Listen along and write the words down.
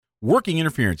Working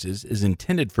Interferences is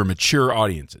intended for mature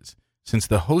audiences. Since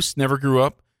the hosts never grew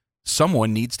up,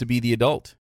 someone needs to be the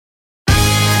adult.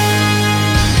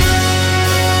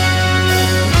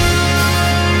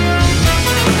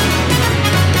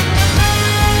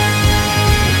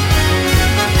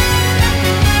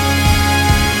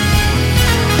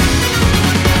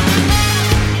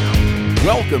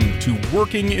 Welcome to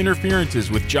Working Interferences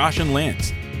with Josh and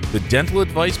Lance, the dental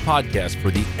advice podcast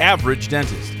for the average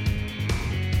dentist.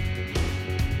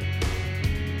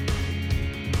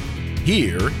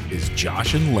 Here is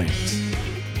Josh and Lance.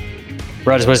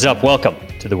 Brothers, what's up? Welcome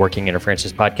to the Working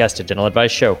Interferences podcast, a dental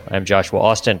advice show. I'm Joshua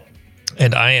Austin.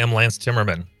 And I am Lance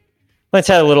Timmerman. Lance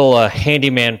had a little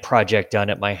handyman project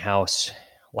done at my house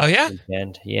last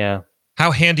weekend. Yeah. How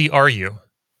handy are you?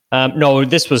 No,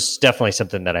 this was definitely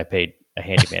something that I paid a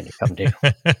handyman to come do.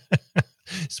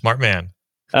 Smart man.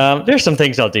 There's some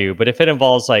things I'll do, but if it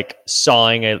involves like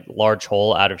sawing a large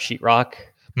hole out of sheetrock,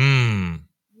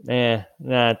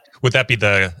 would that be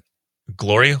the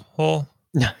glory hole?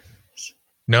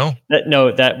 No?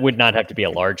 No, that would not have to be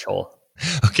a large hole.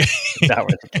 Okay. If that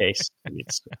were the case.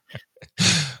 It's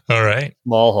all right.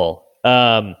 Small hole.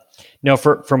 No,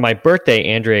 for my birthday,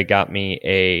 Andrea got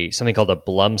me something called a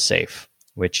Blum Safe,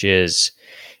 which is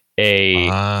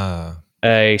a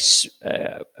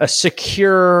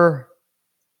secure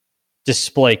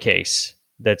display case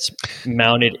that's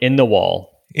mounted in the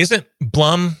wall. Isn't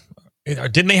Blum?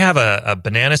 Didn't they have a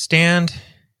banana stand?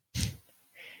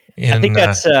 I think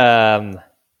that's. I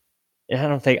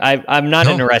don't think I'm not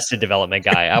an Arrested Development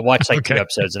guy. I watched like 2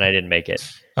 episodes and I didn't make it.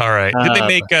 All right. Did they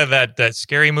make that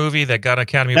scary movie that got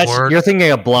Academy Award? You're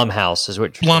thinking of Blumhouse, is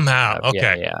what? Blumhouse.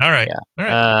 Okay. Yeah. All right.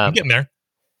 I'm getting there.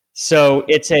 So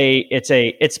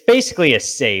it's basically a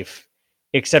safe,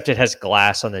 except it has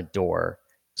glass on the door.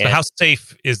 So how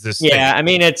safe is this? Yeah, I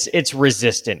mean it's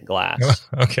resistant glass.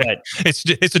 Okay,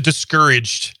 it's a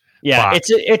discouraged. Yeah,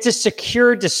 box. it's a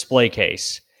secure display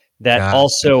case that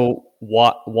also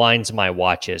winds my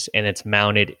watches, and it's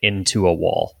mounted into a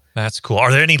wall. That's cool.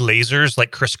 Are there any lasers like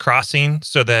crisscrossing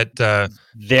so that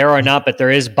there are not, but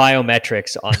there is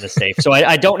biometrics on the safe, so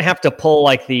I don't have to pull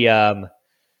like the.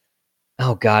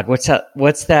 Oh God, what's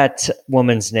that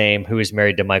woman's name who is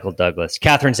married to Michael Douglas?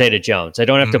 Catherine Zeta-Jones. I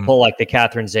don't have to pull like the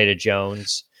Catherine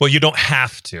Zeta-Jones. Well, you don't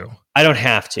have to. I don't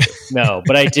have to. No,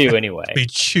 but I do anyway. You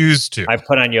choose to. I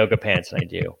put on yoga pants and I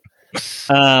do.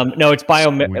 No, it's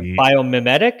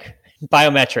biomimetic.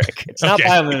 Biometric. It's not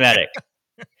biomimetic.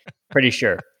 Pretty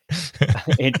sure.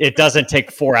 It doesn't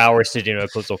take 4 hours to do an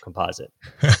occlusal composite.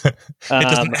 It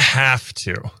doesn't have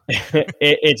to.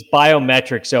 It's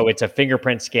biometric, so it's a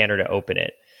fingerprint scanner to open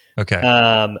it. Okay.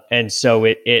 And so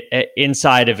it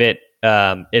inside of it,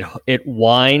 it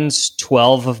winds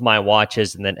 12 of my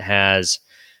watches, and then it has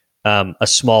a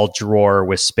small drawer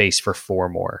with space for 4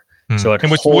 more. So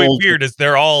and what's weird is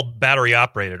they're all battery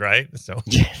operated, right? So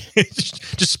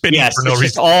just spinning for no reason.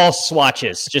 Just all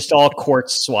swatches, just all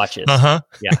quartz swatches. Yeah,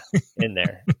 in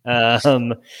there.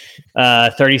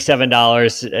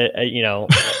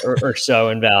 $37, or so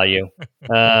in value.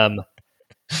 And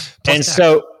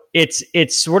so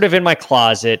it's sort of in my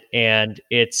closet, and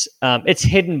it's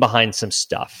hidden behind some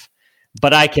stuff,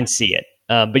 but I can see it.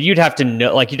 But you'd have to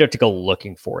know, like you'd have to go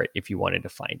looking for it if you wanted to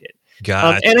find it.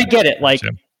 Gotcha. And I get it, like.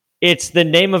 It's the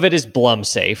name of it is Blum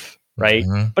Safe, right?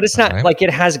 But it's not like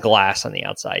it has glass on the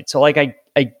outside. So like I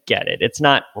get it. It's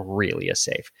not really a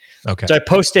safe. Okay. So I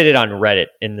posted it on Reddit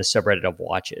in the subreddit of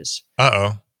watches.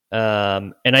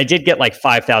 And I did get like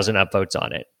 5,000 upvotes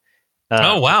on it.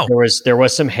 Oh wow. There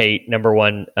was some hate. Number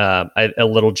one, a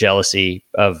little jealousy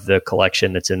of the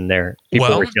collection that's in there.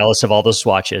 People were jealous of all those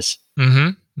swatches.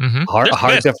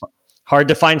 Hard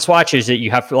to find swatches that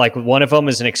you have to, like, one of them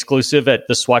is an exclusive at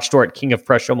the swatch store at King of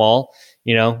Prussia Mall.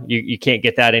 You know, you can't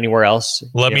get that anywhere else.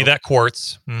 Love me that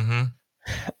quartz.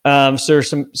 So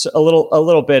there's a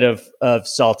little bit of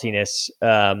saltiness,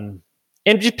 and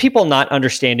just people not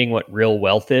understanding what real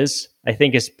wealth is, I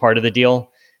think, is part of the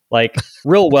deal. Like,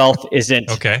 real wealth isn't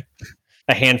a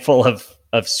handful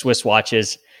of Swiss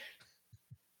watches.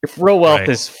 If real wealth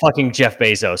is fucking Jeff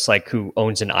Bezos, like, who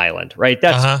owns an island, right?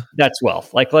 That's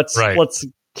wealth. Like, let's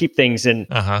keep things in.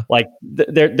 Like,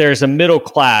 there's a middle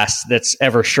class that's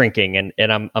ever shrinking,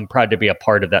 and I'm proud to be a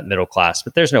part of that middle class.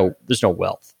 But there's no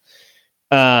wealth.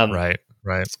 Right.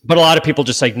 But a lot of people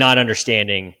just like not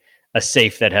understanding a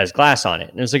safe that has glass on it,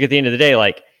 and it's like at the end of the day,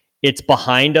 like, it's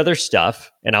behind other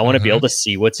stuff, and I want to be able to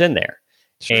see what's in there.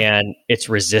 Sure. And it's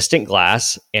resistant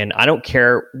glass, and I don't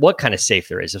care what kind of safe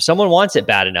there is. If someone wants it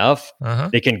bad enough,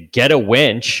 they can get a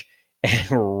winch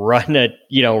and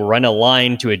run a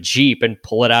line to a Jeep and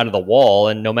pull it out of the wall,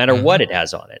 and no matter what it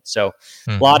has on it. So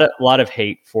a lot of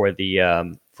hate for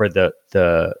the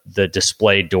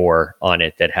display door on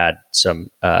it that had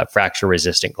some fracture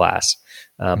resistant glass.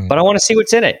 But I want to see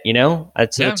what's in it.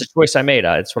 It's a choice I made.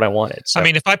 It's what I wanted. So. I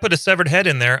mean, if I put a severed head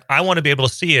in there, I want to be able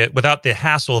to see it without the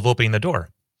hassle of opening the door.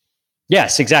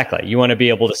 Yes, exactly. You want to be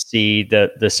able to see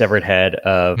the severed head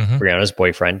of Brianna's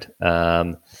boyfriend.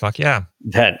 Fuck yeah!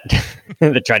 That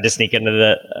tried to sneak into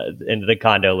the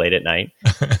condo late at night.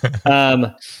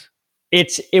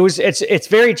 It's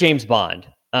very James Bond.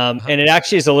 And it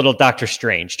actually is a little Doctor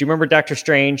Strange. Do you remember Doctor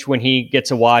Strange when he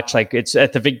gets a watch? Like it's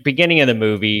at the beginning of the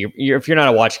movie. If you're not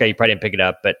a watch guy, you probably didn't pick it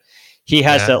up, but he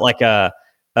has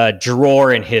a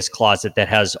drawer in his closet that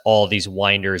has all these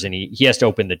winders, and he has to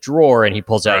open the drawer, and he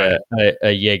pulls out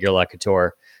a Jaeger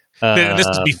LeCouture. This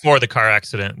is before the car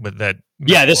accident with that.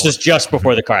 Yeah, this was just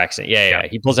before the car accident. Yeah.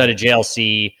 He pulls out a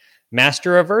JLC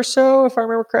Master Averso, if I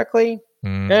remember correctly.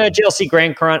 JLC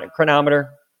Grand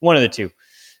Chronometer, one of the two.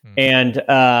 And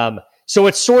so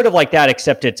it's sort of like that,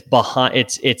 except it's behind.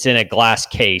 It's in a glass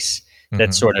case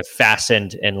that's sort of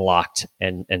fastened and locked,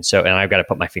 and I've got to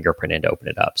put my fingerprint in to open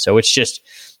it up. So it's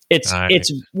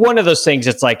one of those things.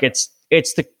 It's like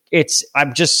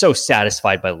I'm just so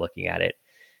satisfied by looking at it.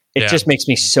 It just makes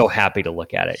me so happy to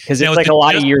look at it because it's like a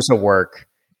lot of years of work.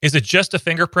 Is it just a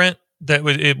fingerprint that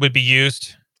it would be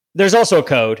used? There's also a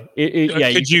code.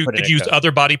 Could you use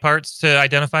other body parts to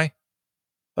identify?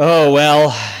 Oh,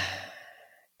 well,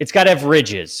 it's got to have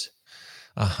ridges.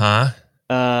 So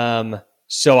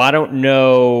I don't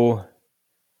know.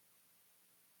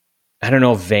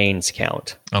 If veins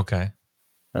count. Okay.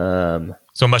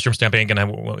 So mushroom stamp ain't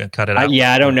gonna cut it out.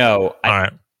 I don't know. All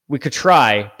right. We could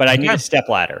try, but I need a step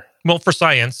ladder. Well, for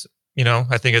science,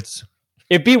 I think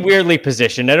it'd be weirdly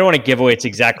positioned. I don't want to give away its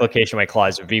exact location of my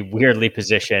closet. It'd be weirdly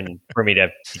positioned for me to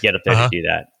get up there to do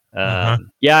that.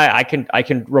 Yeah, I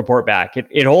can report back.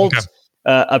 It holds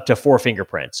up to 4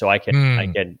 fingerprints, so I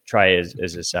can try as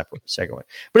a second one.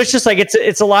 But it's just like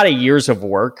it's a lot of years of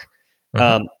work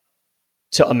to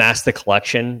amass the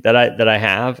collection that I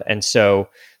have, and so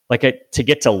to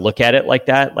get to look at it like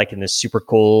that, like in this super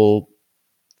cool,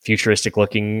 futuristic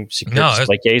looking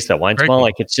display case that wine smell,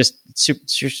 like it just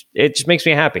makes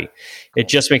me happy. It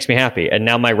just makes me happy. And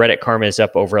now my Reddit karma is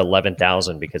up over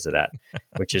 11,000 because of that,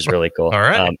 which is really cool. All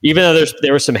right. Even though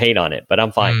there was some hate on it, but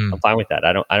I'm fine. I'm fine with that.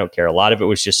 I don't care. A lot of it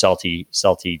was just salty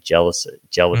jealousy.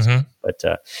 But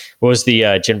what was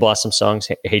the Gin Blossom songs?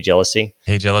 Hey Jealousy.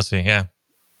 Hey Jealousy. Yeah.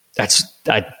 I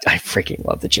freaking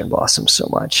love the Gin Blossom so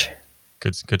much.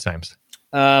 Good times.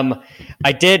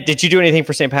 I did. Did you do anything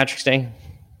for St. Patrick's Day?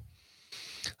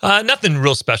 Nothing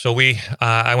real special.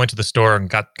 I went to the store and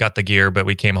got the gear, but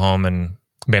we came home and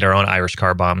made our own Irish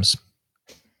car bombs.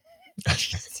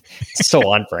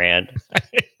 So on brand.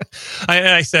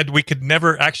 I said we could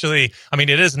never actually. I mean,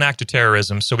 it is an act of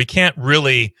terrorism, so we can't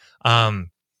really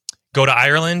go to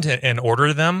Ireland and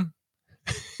order them.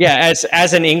 Yeah,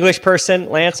 as an English person,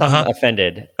 Lance, I'm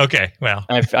offended. Okay, well,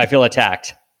 I feel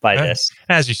attacked by this,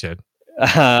 as you should.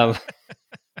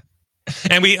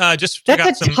 And we just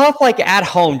that's a tough at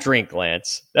home drink,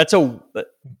 Lance.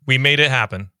 We made it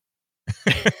happen.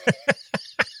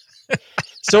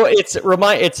 So it's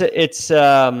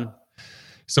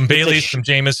some Baileys, some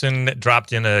Jameson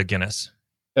dropped in a Guinness.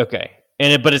 Okay,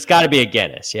 but it's got to be a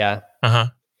Guinness, yeah.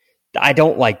 I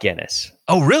don't like Guinness.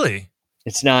 Oh, really?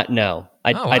 It's not. No,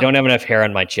 I don't have enough hair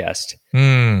on my chest.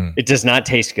 It does not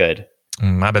taste good.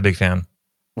 I'm a big fan.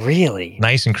 Really?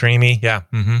 Nice and creamy. Yeah.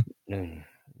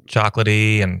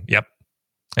 Chocolatey and yep.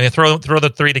 And you throw the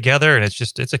 3 together and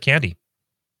it's a candy.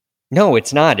 No,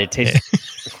 it's not. It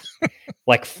tastes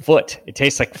like foot. It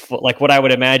tastes like foot, like what I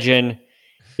would imagine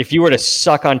if you were to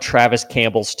suck on Travis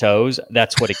Campbell's toes.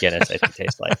 That's what a Guinness I think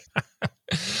tastes like.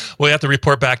 Well, you have to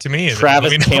report back to me.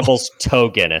 Travis Campbell's toe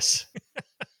Guinness.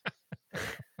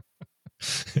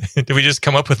 Did we just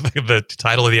come up with the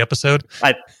title of the episode?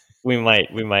 We might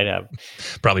have.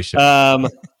 Probably should. I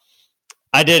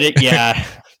did it. Yeah.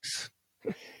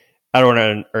 I don't want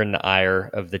to earn the ire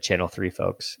of the Channel 3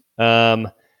 folks. I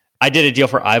did a deal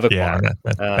for Iva Clark. Yeah,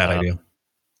 that's a bad idea.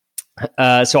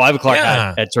 So Iva Clark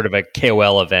had sort of a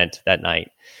KOL event that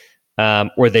night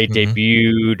where they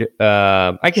debuted.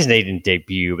 I guess they didn't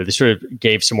debut, but they sort of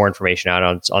gave some more information out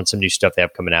on some new stuff they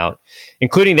have coming out,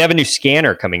 including they have a new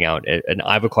scanner coming out, an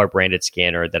Iva Clark branded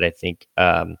scanner that I think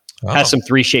has some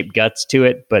 3-shaped guts to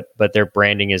it, but their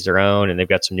branding is their own, and they've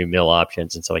got some new mill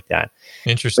options and stuff like that.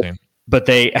 Interesting. But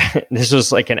this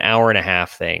was like an hour and a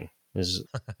half thing. It was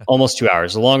almost 2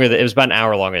 hours. It was about an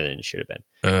hour longer than it should have been.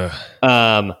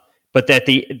 but that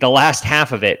the last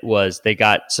half of it was they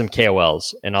got some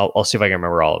KOLs, and I'll see if I can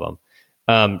remember all of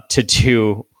them, to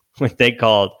do what they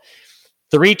called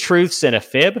 3 truths and a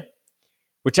fib,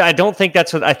 which I don't think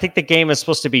that's what I think the game is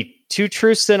supposed to be. 2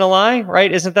 truths and a lie,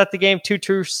 right? Isn't that the game? 2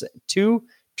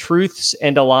 truths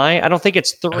and a lie. I don't think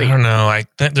it's 3. I don't know.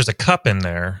 There's a cup in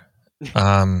there.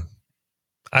 I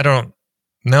don't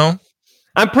know.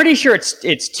 I'm pretty sure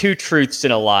it's 2 truths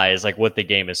and a lie is like what the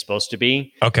game is supposed to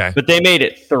be. Okay, but they made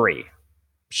it 3.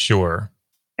 Sure.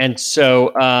 And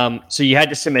so, so you had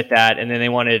to submit that, and then they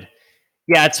wanted,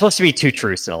 it's supposed to be 2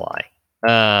 truths and a lie.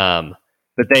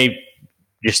 But they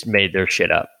just made their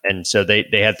shit up, and so they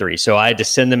had 3. So I had to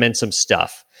send them in some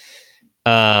stuff.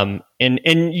 And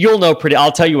you'll know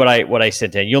I'll tell you what I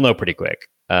sent in. You'll know pretty quick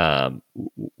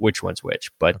which one's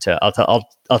which. But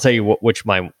I'll tell you which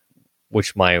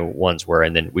my ones were,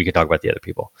 and then we can talk about the other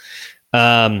people.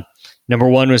 Number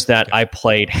 1 was that I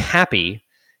played Happy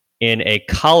in a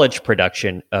college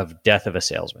production of Death of a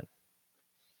Salesman.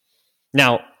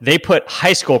 Now, they put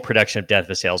high school production of Death of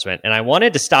a Salesman, and I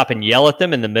wanted to stop and yell at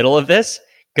them in the middle of this,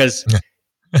 because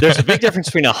there's a big difference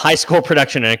between a high school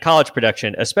production and a college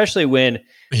production, especially when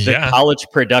the college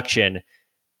production,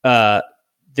 the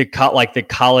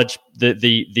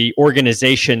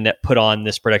organization that put on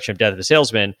this production of Death of a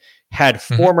Salesman had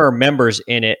former members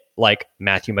in it, like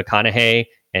Matthew McConaughey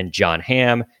and John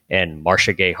Hamm and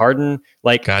Marcia Gay Harden.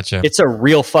 Like, gotcha. It's a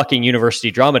real fucking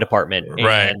university drama department.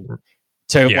 Right. And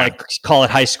to like call it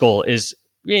high school is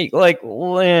like,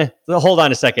 hold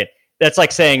on a second. That's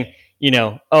like saying,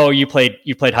 oh, you played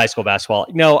high school basketball.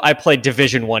 No, I played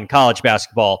Division I college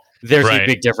basketball. There's a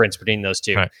big difference between those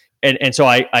two. Right. And so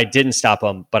I didn't stop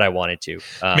them, but I wanted to.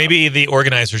 Maybe the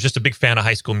organizer's just a big fan of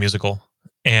High School Musical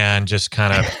and just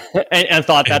kind of and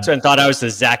thought I was the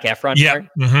Zac Efron part.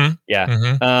 Mm-hmm. Yeah.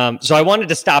 Mm-hmm. So I wanted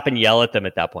to stop and yell at them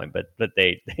at that point, but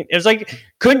they it was like,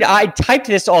 I typed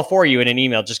this all for you in an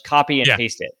email, just copy and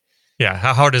paste it. Yeah.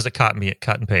 How hard is it cut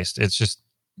and paste?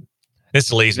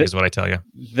 It's lazy is what I tell you.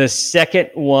 The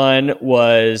second one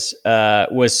was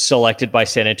selected by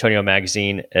San Antonio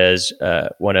Magazine as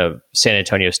one of San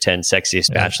Antonio's 10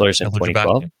 sexiest bachelors in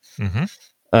 2012.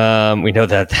 Mm-hmm. We know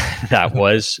that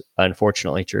was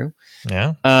unfortunately true.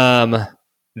 Yeah.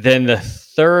 Then the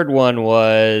third one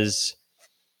was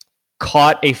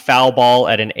caught a foul ball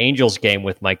at an Angels game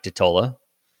with Mike Totola,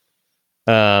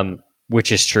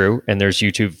 which is true. And there's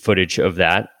YouTube footage of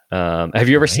that. Have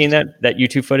you ever seen that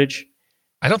YouTube footage?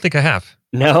 I don't think I have.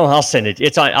 No, I'll send it.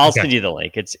 It's on. I'll send you the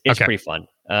link. It's pretty fun.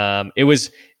 It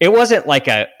wasn't like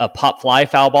a pop fly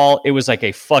foul ball. It was like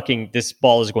a fucking, this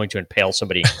ball is going to impale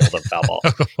somebody and kill them foul ball.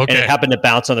 Okay. And it happened to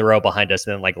bounce on the row behind us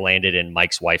and then like landed in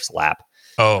Mike's wife's lap.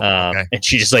 And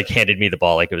she just like handed me the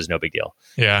ball like it was no big deal.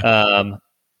 Yeah.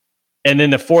 And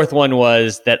then the fourth one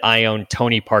was that I own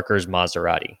Tony Parker's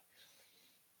Maserati.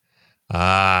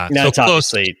 That's so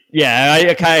obviously,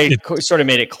 I kind of sort of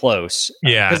made it close.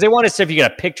 Yeah. Because they wanted stuff you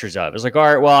got pictures of. It's like, all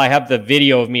right, well, I have the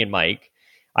video of me and Mike.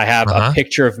 I have a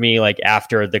picture of me like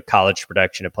after the college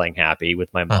production of Playing Happy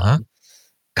with my mom.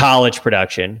 College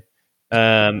production.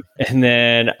 And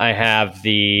then I have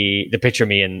the picture of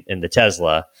me in the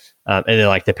Tesla. And then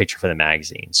like the picture for the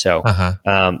magazine. So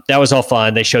that was all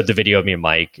fun. They showed the video of me and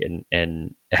Mike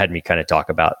and had me kind of talk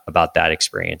about that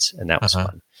experience. And that was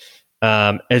fun.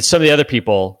 And some of the other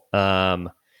people,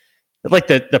 like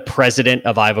the president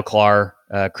of Ivoclar,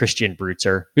 Christian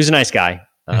Brutzer, who's a nice guy.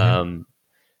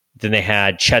 Then they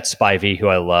had Chet Spivey, who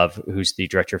I love, who's the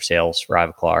director of sales for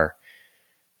Ivoclar.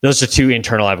 Those are 2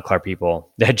 internal Ivoclar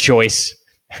people. They had Joyce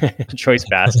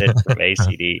Bassett from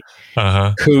ACD,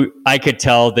 who I could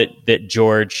tell that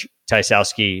George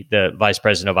Tysowski, the vice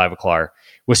president of Ivoclar,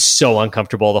 was so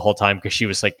uncomfortable the whole time because she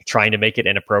was like trying to make it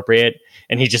inappropriate,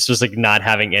 and he just was like not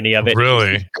having any of it.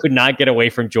 Really, he could not get away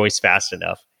from Joyce fast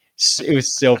enough. It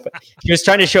was so. He was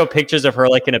trying to show pictures of her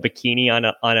like in a bikini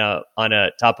on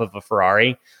a top of a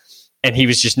Ferrari, and he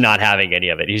was just not having any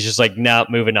of it. He's just like, no,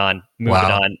 moving on.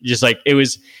 Just like it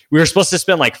was. We were supposed to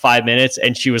spend like 5 minutes,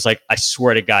 and she was like, I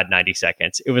swear to God, 90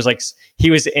 seconds. It was like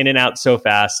he was in and out so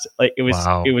fast. Like it was.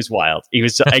 Wow. It was wild. He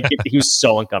was. He was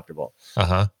so uncomfortable.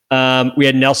 We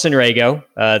had Nelson Rago,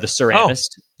 the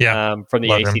ceramist, from the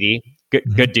Love ACD.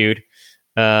 Good dude.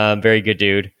 Very good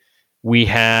dude. We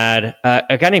had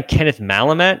a guy named Kenneth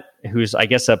Malamet, who's, I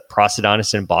guess, a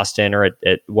prosthodontist in Boston or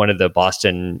at one of the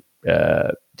Boston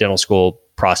dental school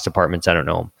prost departments. I don't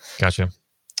know him. Gotcha.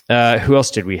 Who else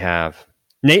did we have?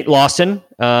 Nate Lawson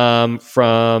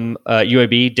from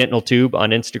UAB Dental Tube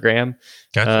on Instagram.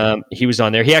 Gotcha. He was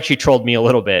on there. He actually trolled me a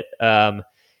little bit.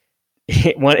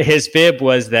 His fib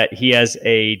was that he has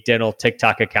a dental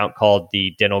TikTok account called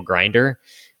the Dental Grinder,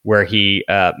 where he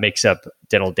makes up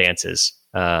dental dances.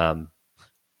 And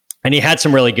he had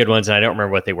some really good ones, and I don't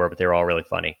remember what they were, but they were all really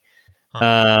funny.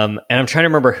 And I'm trying to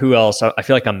remember who else. I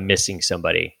feel like I'm missing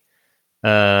somebody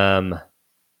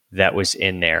that was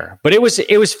in there, but it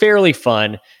was fairly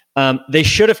fun. They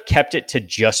should have kept it to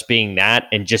just being that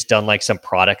and just done like some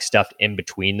product stuff in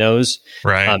between those,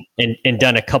 right? And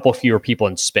done a couple fewer people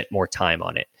and spent more time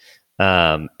on it.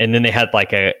 And then they had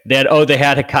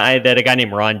a guy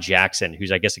named Ron Jackson,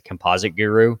 who's I guess a composite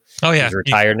guru. Oh yeah, he's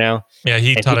retired now. Yeah,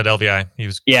 he taught at LVI. He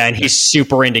was and he's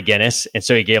super into Guinness, and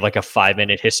so he gave like a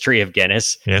 5-minute history of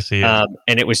Guinness. Yes, he is.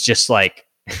 And it was just like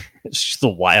it's just the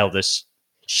wildest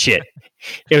shit.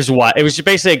 It was wild. It was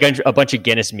basically a bunch of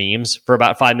Guinness memes for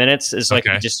about 5 minutes. It's like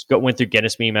we just went through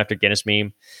Guinness meme after Guinness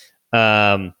meme.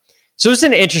 So it was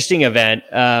an interesting event.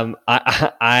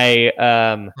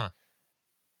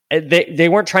 They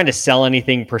weren't trying to sell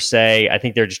anything per se. I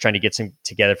think they're just trying to get some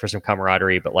together for some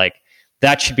camaraderie. But like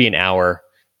that should be an hour.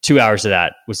 2 hours of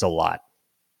that was a lot.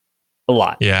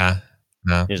 Yeah,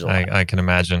 no, I can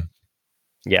imagine.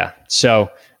 Yeah. So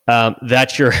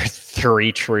that's your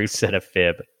 3 truths and a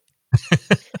fib.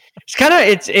 It's kind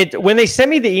of when they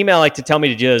send me the email like to tell me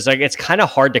to do this, like it's kind of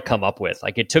hard to come up with.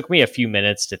 Like it took me a few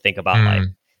minutes to think about like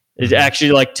it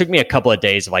actually like took me a couple of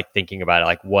days of like thinking about it,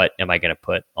 like what am I going to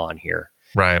put on here,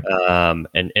 right?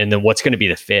 And then what's going to be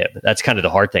the fib? That's kind of the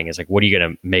hard thing. Is like what are you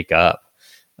going to make up?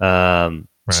 Right.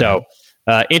 So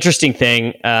interesting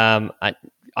thing. I'm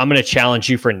going to challenge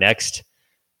you for next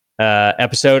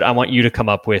episode. I want you to come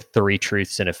up with 3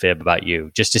 truths and a fib about you,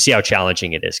 just to see how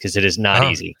challenging it is, because it is not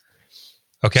easy.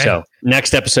 Okay. So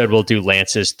next episode we'll do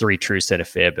Lance's 3 truths and a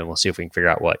fib, and we'll see if we can figure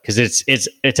out what, because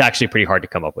it's actually pretty hard to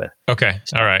come up with. Okay.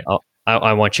 All right.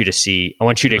 I want you to see. I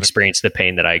want you to experience the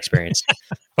pain that I experienced.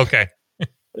 Okay.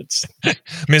 It's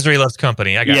misery loves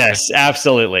company. I got yes, you.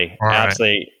 Absolutely, all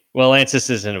absolutely. Right. Well, Lance, this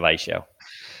is an advice show.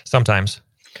 Sometimes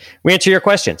we answer your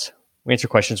questions. We answer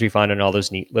questions we find in all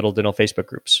those neat little dental Facebook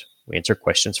groups. We answer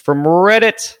questions from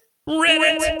Reddit.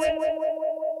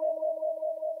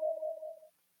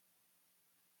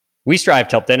 We strive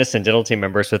to help dentists and dental team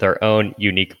members with our own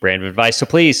unique brand of advice. So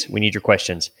please, we need your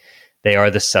questions. They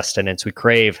are the sustenance we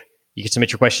crave. You can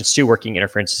submit your questions to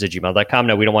workinginterferences@gmail.com.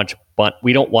 No, we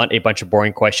don't want a bunch of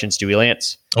boring questions, do we,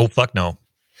 Lance? Oh, fuck no.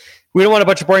 We don't want a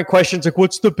bunch of boring questions like,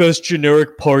 what's the best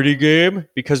generic party game?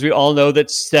 Because we all know that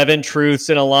 7 Truths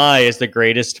and a Lie is the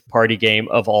greatest party game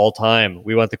of all time.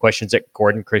 We want the questions that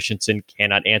Gordon Christensen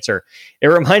cannot answer. It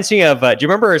reminds me of, do you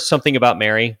remember Something About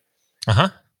Mary? Uh-huh.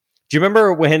 Do you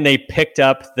remember when they picked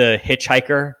up the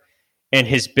hitchhiker and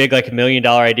his big like $1 million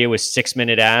idea was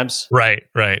 6-minute abs? Right.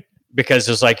 Because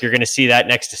it was like, you're going to see that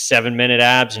next to 7-minute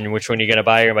abs, and which one you're going to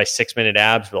buy? You're going to buy 6-minute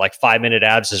abs, but like 5-minute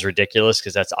abs is ridiculous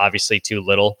because that's obviously too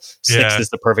little. 6 is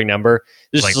the perfect number.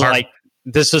 This is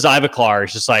this was Ivoclar.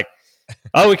 It's just like,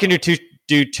 oh, we can do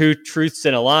two truths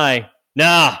and a lie.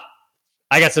 Nah,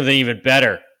 I got something even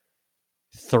better.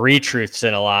 3 truths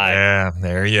and a lie. Yeah,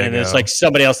 there you go. And there's like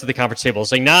somebody else at the conference table.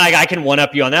 It's like, nah, I can one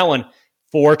up you on that one.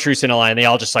 4 truths and a lie, and they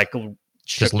all just like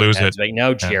just lose it. Like,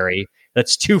 no, Jerry.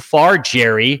 That's too far,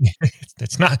 Jerry.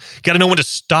 It's not. Got to know when to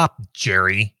stop,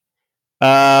 Jerry.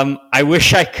 I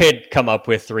wish I could come up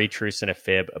with 3 truths and a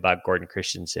fib about Gordon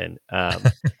Christensen.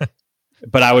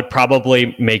 But I would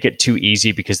probably make it too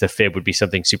easy because the fib would be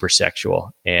something super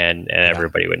sexual, and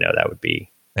everybody would know that would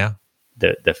be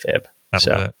the fib.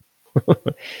 So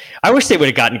I wish they would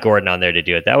have gotten Gordon on there to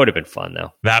do it. That would have been fun,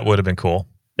 though. That would have been cool.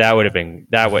 Very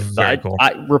cool.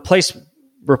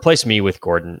 Replace me with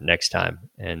Gordon next time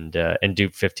and do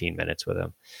 15 minutes with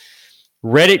him.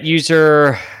 Reddit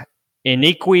user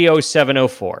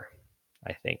Iniqui0704,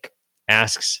 I think,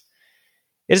 asks,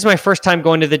 "It is my first time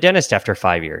going to the dentist after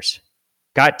 5 years.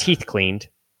 Got teeth cleaned."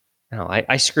 Oh,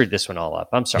 I screwed this one all up.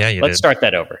 I'm sorry. Let's start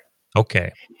that over.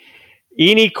 Okay.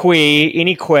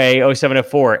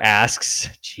 Iniqui0704 asks,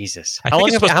 Jesus, how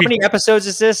many episodes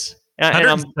is this?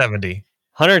 170.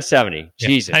 170. Yeah.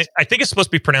 Jesus. I think it's supposed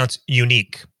to be pronounced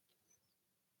unique.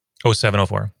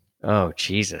 0704. Oh,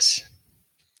 Jesus.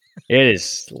 It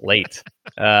is late.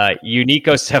 Unique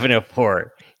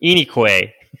 0704.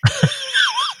 Inique.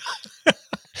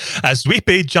 As we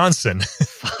paid Johnson.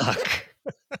 Fuck.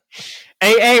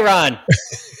 Hey, Ron.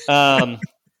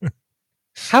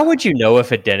 How would you know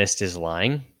if a dentist is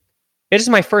lying? It is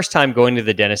my first time going to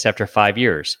the dentist after 5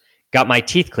 years. Got my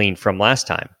teeth cleaned from last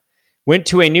time. Went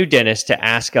to a new dentist to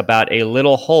ask about a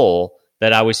little hole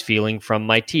that I was feeling from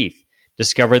my teeth.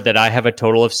 Discovered that I have a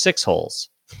total of 6 holes.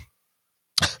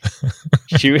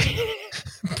 She was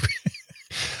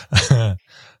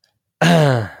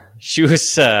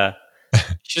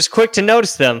quick to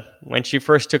notice them when she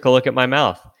first took a look at my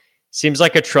mouth. seems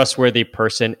like a trustworthy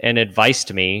person and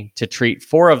advised me to treat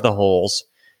 4 of the holes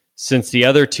since the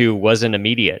other 2 wasn't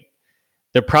immediate.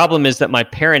 The problem is that my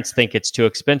parents think it's too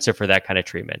expensive for that kind of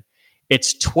treatment.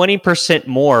 It's 20%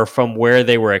 more from where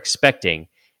they were expecting,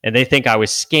 and they think I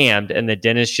was scammed and the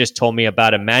dentist just told me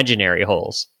about imaginary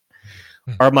holes.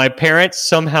 Are my parents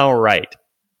somehow right?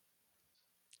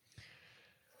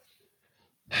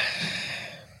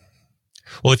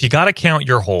 Well, if you got to count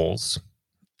your holes,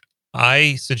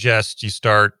 I suggest you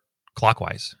start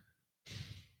clockwise.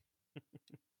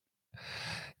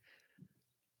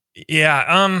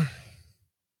 Yeah.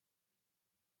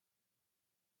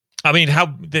 I mean,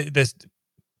 how this?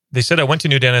 They said I went to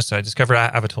new dentist. I discovered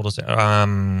avotoldus.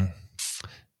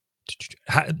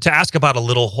 To ask about a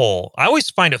little hole. I always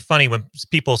find it funny when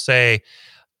people say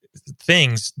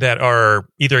things that are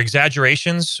either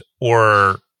exaggerations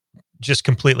or just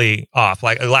completely off.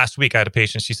 Like last week, I had a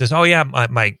patient. She says, "Oh yeah,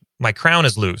 my crown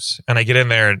is loose," and I get in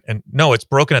there and no, it's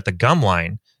broken at the gum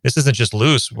line. This isn't just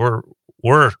loose. We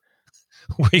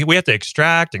have to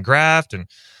extract and graft and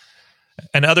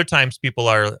other times people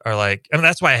are like, and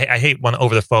that's why I hate one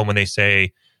over the phone when they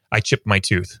say, I chipped my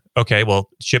tooth. Okay, well,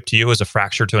 chip to you is a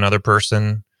fracture to another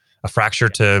person. A fracture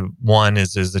to one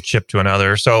is a chip to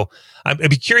another. So I'd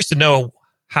be curious to know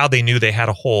how they knew they had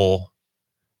a hole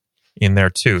in their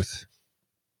tooth.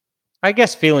 I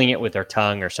guess feeling it with their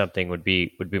tongue or something would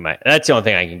be my. That's the only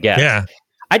thing I can guess. Yeah,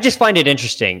 I just find it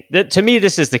interesting. To me,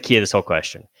 this is the key of this whole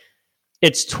question.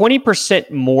 It's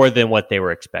 20% more than what they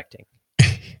were expecting.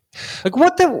 Like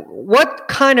what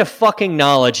kind of fucking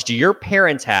knowledge do your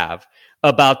parents have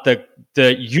about the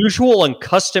usual and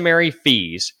customary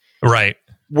fees? Right.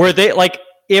 Where they like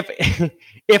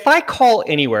if I call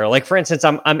anywhere, like for instance,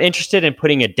 I'm interested in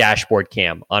putting a dashboard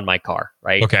cam on my car,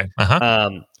 right? Okay.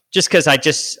 Just because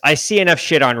I see enough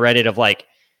shit on Reddit of like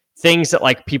things that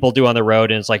like people do on the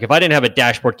road, and it's like if I didn't have a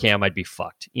dashboard cam, I'd be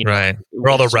fucked. You know? Right. Or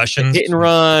all the Russians hit and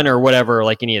run or whatever,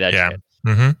 like any of that shit.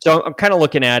 Mm-hmm. So I'm kind of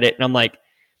looking at it and I'm like,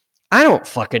 I don't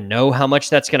fucking know how much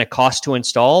that's going to cost to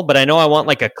install, but I know I want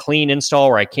like a clean install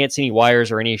where I can't see any wires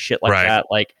or any shit like that.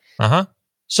 Like,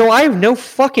 so I have no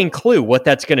fucking clue what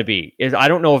that's going to be. I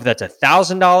don't know if that's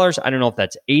 $1,000. I don't know if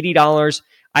that's $80.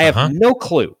 I have no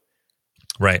clue.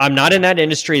 Right. I'm not in that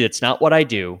industry. That's not what I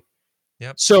do.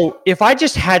 Yep. So if I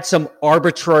just had some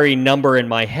arbitrary number in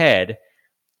my head,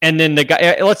 and then the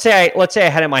guy, let's say I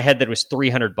had in my head that it was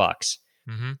 $300,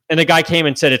 and the guy came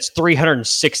and said it's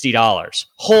 $360.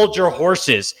 Hold your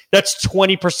horses. That's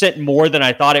 20% more than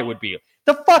I thought it would be.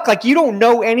 The fuck? Like, you don't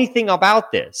know anything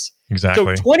about this.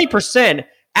 Exactly. So 20%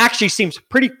 actually seems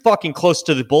pretty fucking close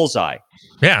to the bullseye.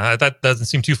 Yeah, that doesn't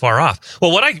seem too far off.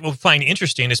 Well, what I find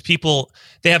interesting is people,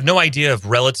 they have no idea of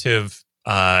relative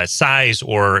size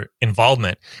or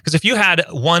involvement. Because if you had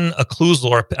one occlusal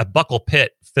or a buccal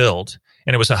pit filled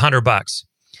and it was $100,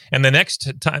 and the next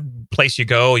place you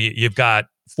go, you've got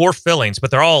 4 fillings,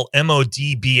 but they're all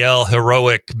MODBL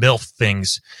heroic MILF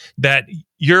things that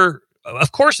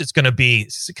of course it's going to be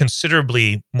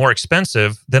considerably more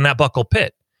expensive than that buccal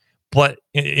pit. But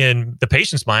in the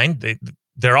patient's mind,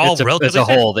 they're all relatively It's a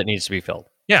hole that needs to be filled.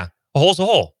 Yeah, a hole's a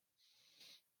hole.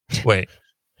 Wait.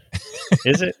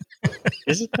 Is it?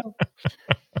 Is it though?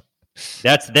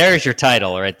 There's your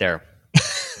title right there.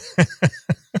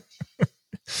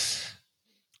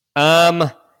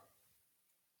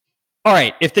 All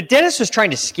right. If the dentist was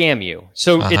trying to scam you,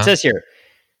 so it says here,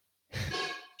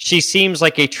 she seems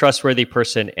like a trustworthy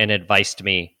person and advised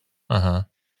me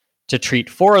to treat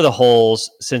 4 of the holes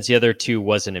since the other 2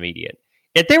 wasn't immediate.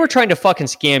 If they were trying to fucking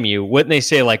scam you, wouldn't they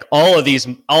say like all these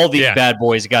bad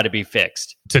boys got to be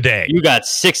fixed today? You got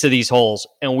 6 of these holes,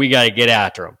 and we got to get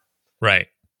after them. Right.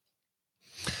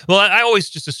 Well, I always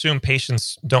just assume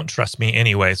patients don't trust me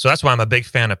anyway, so that's why I'm a big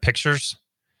fan of pictures.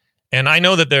 And I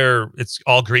know that it's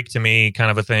all Greek to me,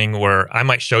 kind of a thing where I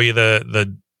might show you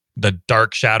the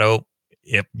dark shadow.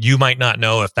 If you might not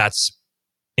know if that's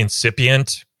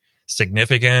incipient,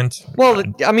 significant. Well,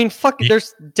 I mean,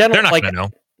 there's dental. They're not going to know.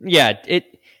 Yeah.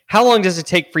 How long does it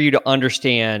take for you to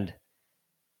understand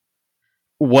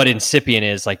what incipient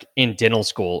is, like in dental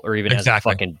school or even as a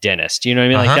fucking dentist? You know what I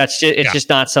mean? Like that's just, it's just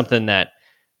not something that.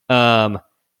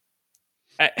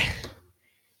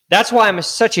 That's why I'm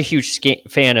such a huge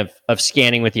fan of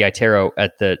scanning with the iTero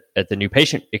at the new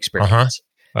patient experience.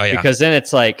 Oh, yeah. Because then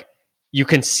it's like you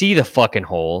can see the fucking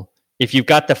hole. If you've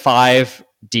got the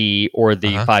 5D or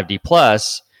the 5D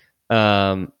plus,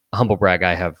 humble brag,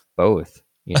 I have both.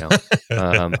 You know,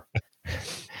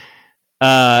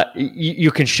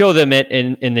 you can show them it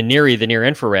in the near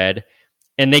infrared,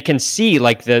 and they can see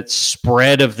like the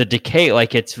spread of the decay.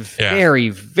 Like it's very,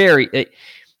 very.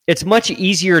 It's much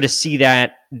easier to see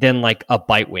that than like a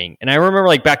bite wing. And I remember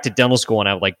like back to dental school and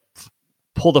I would like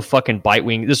pull the fucking bite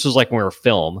wing. This was like when we were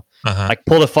film. Like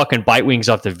pull the fucking bite wings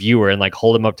off the viewer and like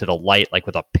hold them up to the light like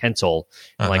with a pencil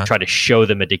and like try to show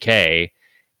them a decay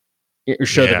or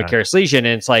show them a carious lesion.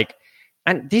 And it's like,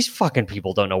 and these fucking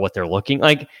people don't know what they're looking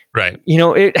like. Right. You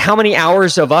know, how many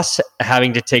hours of us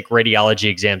having to take radiology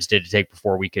exams did it take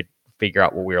before we could figure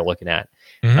out what we were looking at?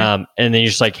 And then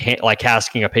you're just like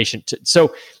asking a patient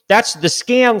so that's the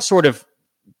scan sort of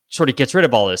gets rid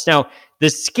of all this. Now the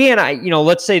scan,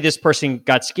 let's say this person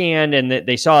got scanned and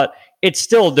they saw it. It's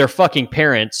still their fucking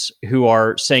parents who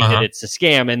are saying that it's a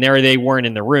scam, and they weren't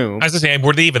in the room. I was just saying,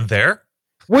 were they even there?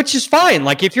 Which is fine.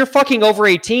 Like if you're fucking over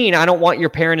 18, I don't want your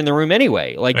parent in the room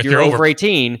anyway. Like if you're over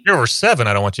 18, you're over 7.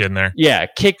 I don't want you in there. Yeah,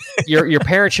 your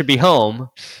parent should be home,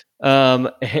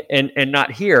 and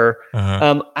not here.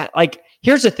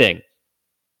 Here's the thing.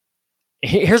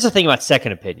 Here's the thing about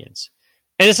second opinions.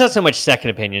 And it's not so much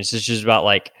second opinions, it's just about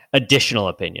like additional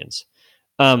opinions.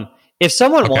 If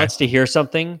someone wants to hear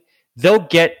something, they'll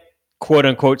get quote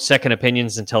unquote second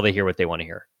opinions until they hear what they want to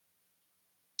hear.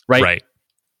 Right.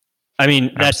 I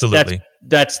mean, that's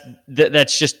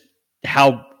just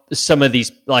how some of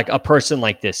these, like a person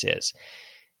like this is.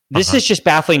 This is just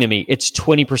baffling to me. It's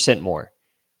 20% more.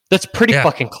 That's pretty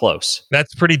fucking close.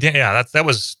 That's pretty. That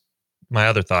was my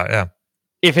other thought. Yeah.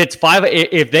 If it's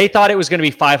if they thought it was going to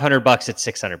be $500, it's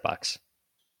 $600.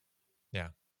 Yeah.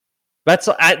 That's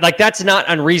not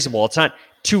unreasonable. It's not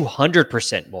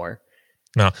 200% more.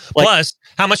 No. Plus,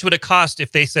 how much would it cost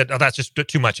if they said, "Oh, that's just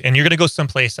too much," and you're going to go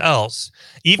someplace else?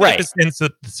 Even if it's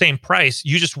the same price,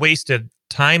 you just wasted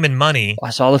time and money.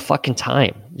 That's all the fucking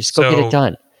time. Just go get it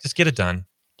done. Just get it done.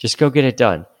 Just go get it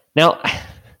done. Now,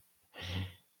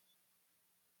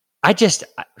 I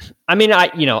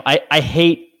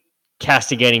hate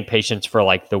castigating patients for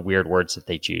like the weird words that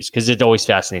they choose, because it always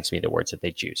fascinates me, the words that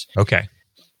they choose. Okay.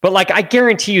 But like, I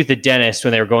guarantee you the dentist,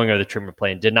 when they were going over the treatment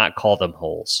plan, did not call them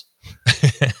holes.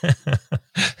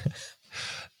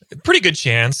 Pretty good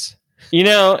chance.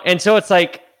 And so it's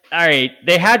like, all right,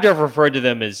 they had to have referred to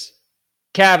them as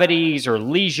cavities or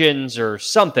lesions or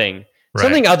something. Right.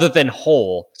 Something other than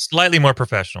hole. Slightly more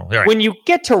professional. Right. When you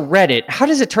get to Reddit, how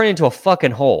does it turn into a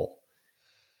fucking hole?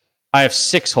 I have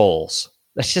 6 holes.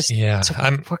 That's just it's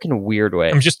a fucking weird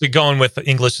way. I'm just going with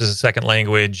English as a second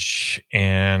language,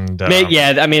 and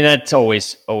that's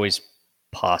always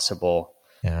possible.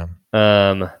 Yeah.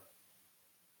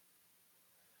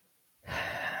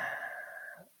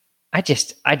 I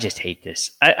just hate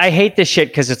this. I hate this shit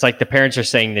because it's like the parents are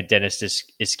saying the dentist is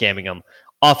scamming them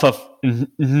off of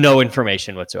no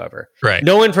information whatsoever. Right.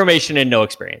 No information and no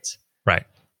experience. Right.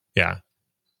 Yeah.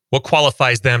 What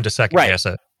qualifies them to second guess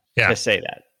it? Yeah. To say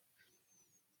that.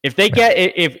 If they get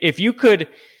if you could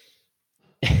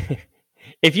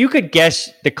if you could guess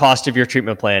the cost of your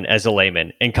treatment plan as a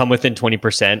layman and come within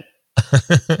 20%,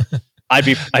 I'd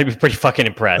be pretty fucking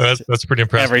impressed. That's pretty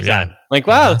impressive every time. Like,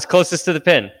 wow, it's closest to the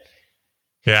pin.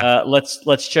 Yeah.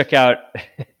 Let's check out.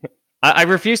 I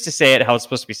refuse to say it how it's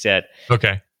supposed to be said.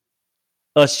 Okay.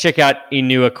 Let's check out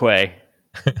Inuakwe.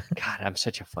 God, I'm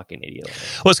such a fucking idiot.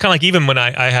 Well, it's kind of like even when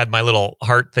I had my little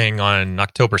heart thing on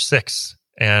October 6th,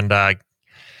 and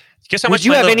guess how much? Would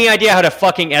you have any idea how to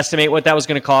fucking estimate what that was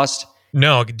going to cost?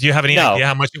 No. Do you have any idea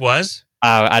how much it was?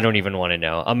 I don't even want to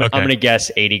know. I'm going to guess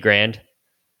 $80,000.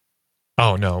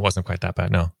 Oh no, it wasn't quite that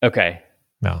bad. No. Okay.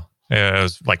 No, it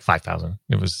was like $5,000.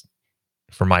 It was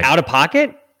for my out of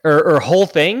pocket or whole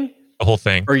thing. The whole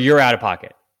thing. Or you're out of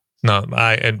pocket. No,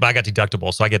 I got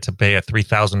deductible, so I get to pay a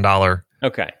 $3,000.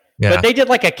 Okay. Yeah. But they did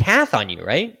like a cath on you,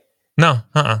 right? No.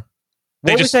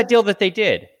 What was that deal that they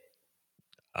did?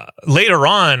 Later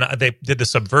on, they did the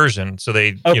subversion, so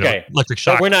they electric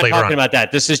shock. But we're not talking about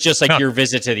that. This is just like your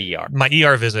visit to the ER. My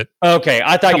ER visit. Okay,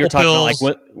 I thought you were talking about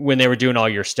like when they were doing all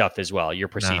your stuff as well, your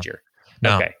procedure.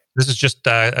 No. Okay, this is just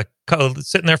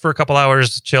sitting there for a couple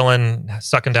hours, chilling,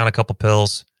 sucking down a couple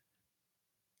pills.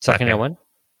 Sucking down one?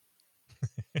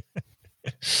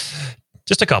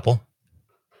 Just a couple.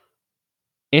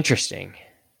 Interesting.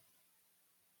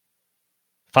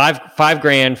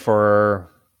 $5,000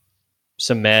 for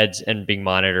some meds and being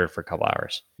monitored for a couple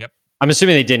hours. Yep. I'm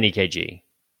assuming they did an EKG.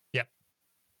 Yep.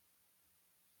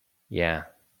 Yeah.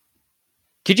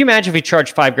 Could you imagine if we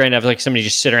charged $5,000 to have like somebody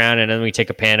just sit around and then we take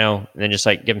a pano and then just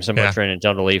like give them some Motrin and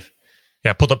tell them to leave?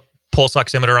 Yeah. Pull the pulse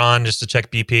oximeter on just to check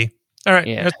BP. All right.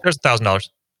 Yeah. There's $1,000.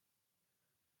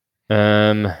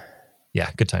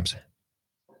 Yeah. Good times.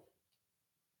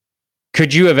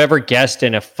 Could you have ever guessed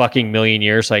in a fucking million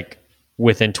years, like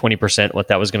within 20%, what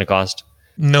that was going to cost?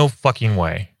 No fucking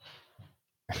way.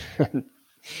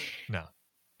 No.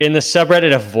 In the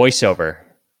subreddit of VoiceOver,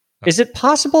 Is it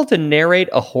possible to narrate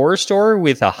a horror story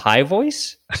with a high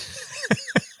voice?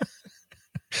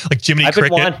 Like Jiminy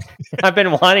Cricket? I've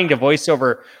been wanting to voice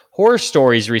over horror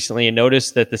stories recently and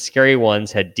noticed that the scary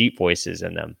ones had deep voices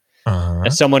in them. Uh-huh.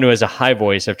 As someone who has a high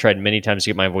voice, I've tried many times to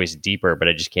get my voice deeper, but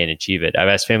I just can't achieve it. I've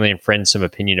asked family and friends some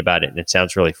opinion about it, and it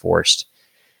sounds really forced.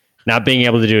 Not being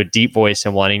able to do a deep voice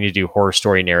and wanting to do horror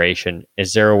story narration,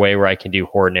 is there a way where I can do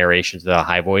horror narrations with a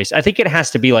high voice? I think it has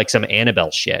to be like some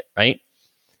Annabelle shit, right?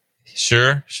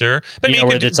 Sure. But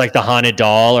where it's like the haunted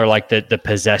doll or like the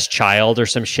possessed child or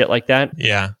some shit like that.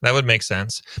 Yeah, that would make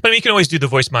sense. But I mean, you can always do the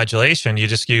voice modulation. You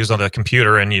just use on the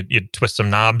computer and you twist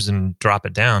some knobs and drop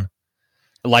it down.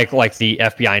 Like the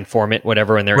FBI informant,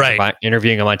 whatever, when they're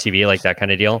interviewing them on TV, like that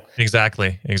kind of deal.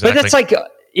 Exactly. But that's like,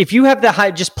 if you have the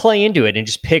high, just play into it and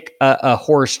just pick a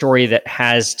horror story that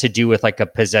has to do with like a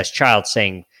possessed child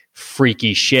saying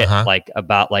freaky shit, like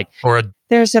about like, or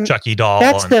there's a Chucky doll.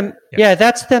 That's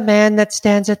that's the man that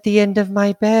stands at the end of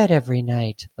my bed every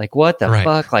night. Like, what the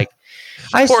fuck? Like,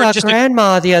 I saw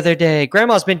Grandma the other day.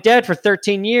 Grandma's been dead for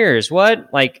 13 years. What?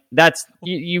 Like, that's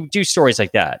you do stories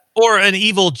like that. Or an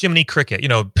evil Jiminy Cricket,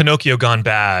 Pinocchio gone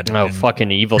bad. Oh, fucking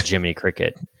evil Jiminy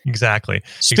Cricket. Exactly.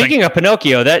 Speaking of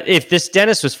Pinocchio, that if this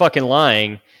dentist was fucking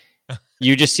lying,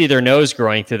 you just see their nose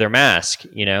growing through their mask,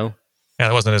 Yeah,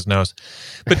 that wasn't his nose.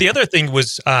 But the other thing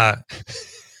was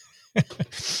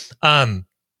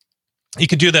you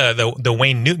could do the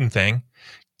Wayne Newton thing.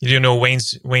 You do know Wayne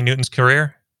Newton's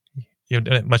career? You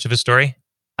know much of his story?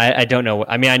 I don't know.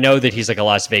 I mean, I know that he's like a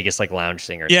Las Vegas like lounge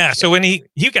singer. Yeah. So when he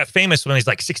got famous when he's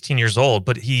like 16 years old,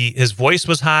 but his voice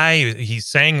was high. He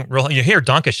sang real. You hear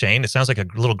Donka Shane. It sounds like a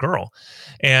little girl,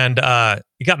 and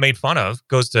he got made fun of.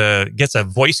 Gets a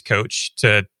voice coach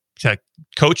to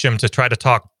coach him to try to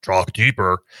talk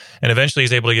deeper, and eventually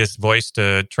he's able to get his voice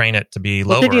to train it to be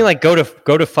lower. Did he like go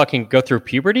through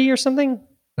puberty or something?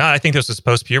 No, I think this was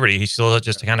post puberty. He still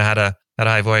just kind of had a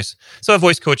high voice. So a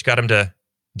voice coach got him to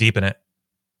deepen it.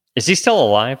 Is he still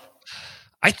alive?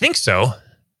 I think so.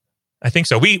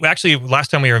 We actually, last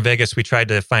time we were in Vegas, we tried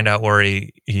to find out where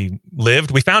he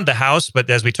lived. We found the house, but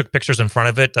as we took pictures in front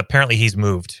of it, apparently he's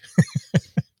moved.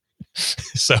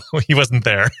 So he wasn't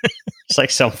there. It's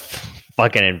like some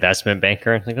fucking investment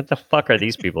banker. Like, what the fuck are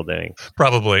these people doing?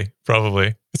 Probably.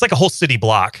 It's like a whole city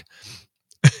block.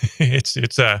 It's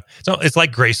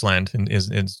like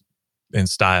Graceland in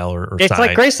style or it's size.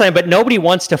 Like Graceland, but nobody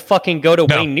wants to fucking go to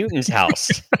Wayne Newton's house.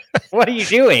 What are you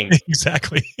doing?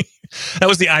 Exactly. That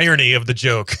was the irony of the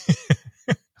joke.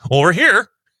 Well, we're here.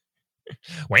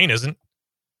 Wayne isn't.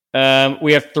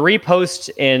 We have 3 posts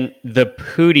in the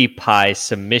PewDiePie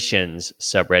submissions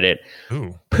subreddit.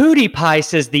 Ooh. PewDiePie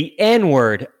says the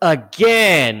N-word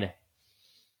again.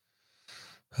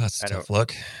 That's a tough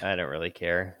look. I don't really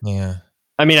care. Yeah.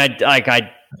 I mean,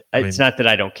 it's not that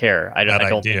I don't care. I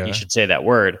don't think you should say that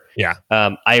word. Yeah.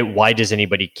 Why does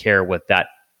anybody care what that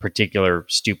particular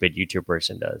stupid YouTube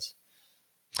person does?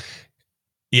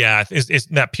 Yeah. Is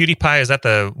that PewDiePie? Is that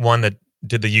the one that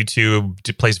did the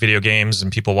YouTube, plays video games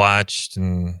and people watched?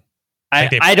 And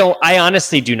I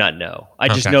honestly do not know. I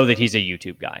just know that he's a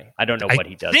YouTube guy. I don't know what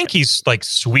he does. I think he's like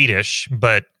Swedish,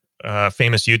 but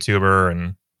famous YouTuber,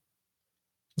 and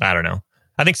I don't know.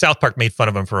 I think South Park made fun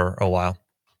of him for a while.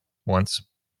 Once.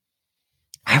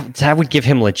 That would give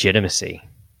him legitimacy.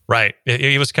 Right.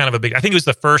 He was kind of a big... I think he was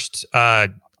the first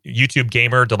YouTube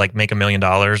gamer to like make $1 million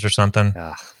or something.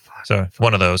 Oh, so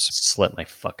one of those. Slit my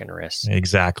fucking wrist.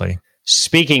 Exactly.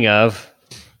 Speaking of,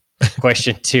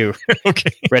 question 2. Okay.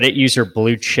 Reddit user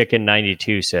Blue Chicken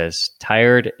 92 says,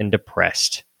 tired and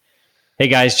depressed. Hey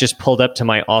guys, just pulled up to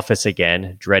my office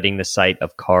again, dreading the sight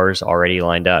of cars already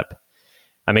lined up.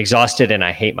 I'm exhausted and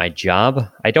I hate my job.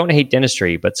 I don't hate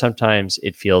dentistry, but sometimes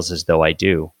it feels as though I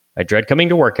do. I dread coming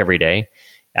to work every day.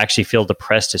 I actually feel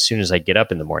depressed as soon as I get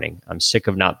up in the morning. I'm sick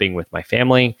of not being with my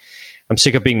family. I'm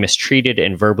sick of being mistreated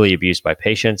and verbally abused by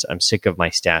patients. I'm sick of my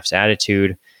staff's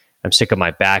attitude. I'm sick of my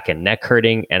back and neck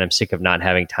hurting, and I'm sick of not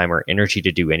having time or energy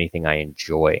to do anything I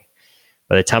enjoy.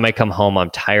 By the time I come home, I'm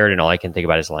tired and all I can think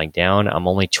about is lying down. I'm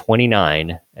only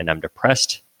 29 and I'm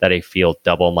depressed that I feel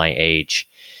double my age.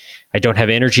 I don't have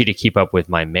energy to keep up with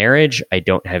my marriage. I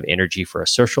don't have energy for a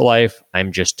social life.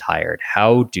 I'm just tired.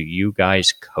 How do you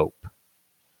guys cope?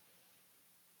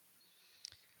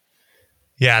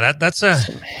 Yeah, that's a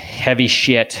some heavy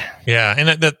shit. Yeah,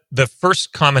 and the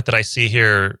first comment that I see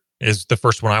here is the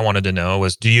first one I wanted to know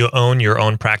was, do you own your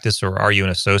own practice or are you an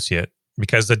associate?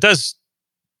 Because it does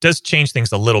change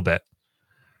things a little bit,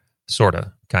 sort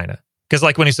of, kind of. Because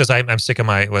like when he says, I'm sick of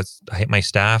I hate my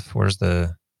staff. Where's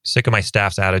the sick of my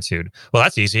staff's attitude? Well,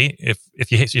 that's easy.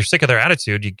 If you're sick of their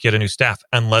attitude, you get a new staff,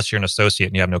 unless you're an associate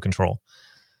and you have no control.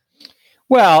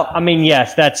 Well, I mean,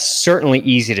 yes, that's certainly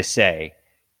easy to say.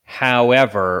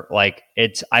 However, like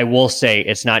I will say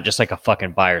it's not just like a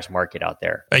fucking buyer's market out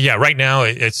there. Yeah, right now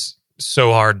it's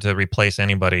so hard to replace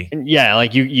anybody. Yeah,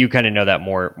 like you kind of know that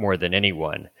more than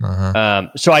anyone. Uh-huh.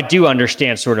 So I do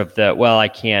understand sort of I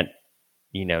can't,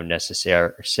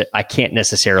 I can't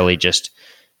necessarily just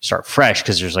start fresh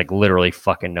because there's like literally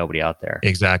fucking nobody out there.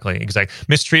 Exactly.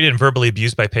 Mistreated and verbally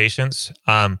abused by patients.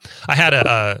 I had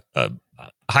a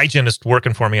hygienist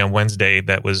working for me on Wednesday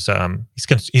that was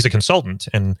he's a consultant,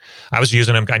 and I was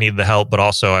using him. I needed the help, but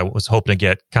also I was hoping to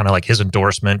get kind of like his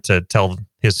endorsement to tell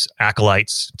his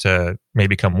acolytes to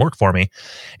maybe come work for me.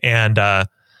 And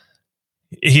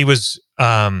he was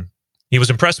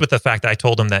impressed with the fact that I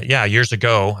told him that, yeah, years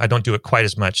ago I don't do it quite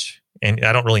as much, and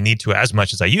I don't really need to as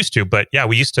much as I used to. But yeah,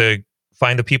 we used to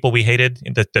find the people we hated,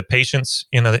 the patients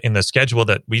in the schedule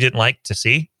that we didn't like to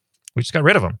see. We just got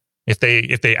rid of them. If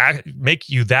they make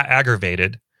you that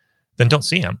aggravated, then don't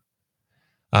see them.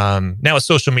 Now with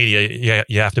social media,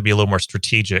 you have to be a little more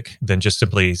strategic than just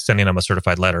simply sending them a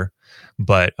certified letter.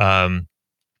 But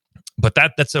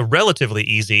that's a relatively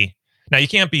easy. Now you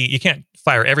can't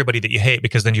fire everybody that you hate,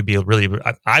 because then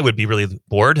I would be really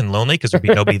bored and lonely because there'd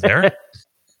be nobody there.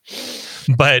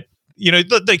 But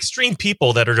the extreme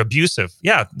people that are abusive,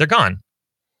 yeah, they're gone.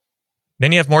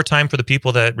 Then you have more time for the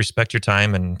people that respect your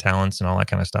time and talents and all that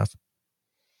kind of stuff.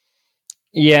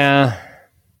 Yeah.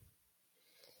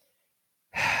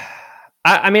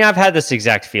 I mean, I've had this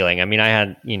exact feeling. I mean, I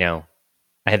had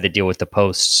the deal with the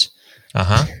posts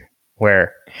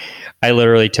where I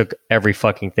literally took every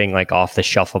fucking thing like off the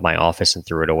shelf of my office and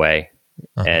threw it away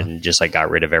and just like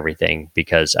got rid of everything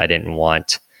because I didn't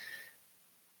want,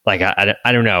 like,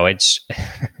 I don't know. It's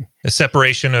a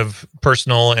separation of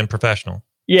personal and professional.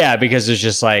 Yeah, because it's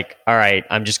just like, all right,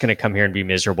 I'm just going to come here and be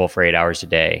miserable for 8 hours a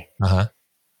day. And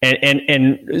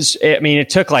I mean, it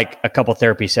took like a couple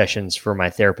therapy sessions for my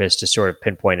therapist to sort of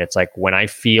pinpoint. It's like when I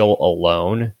feel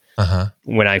alone,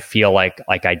 when I feel like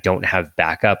I don't have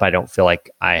backup, I don't feel like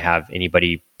I have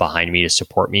anybody behind me to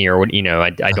support me, or I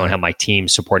don't have my team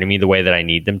supporting me the way that I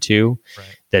need them to.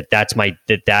 Right.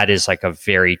 That is like a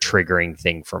very triggering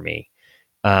thing for me.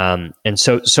 And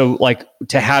so like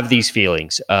to have these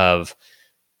feelings of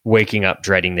waking up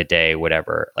dreading the day,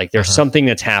 whatever, like there's something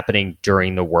that's happening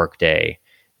during the workday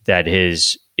that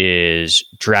is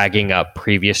dragging up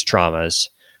previous traumas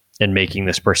and making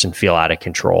this person feel out of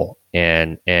control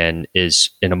and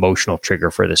is an emotional trigger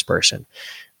for this person.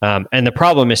 And the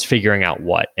problem is figuring out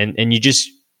what, and you just,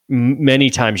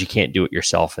 many times you can't do it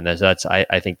yourself. And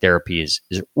I think therapy is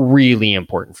really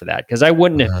important for that. Cause I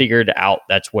wouldn't have figured out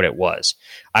that's what it was.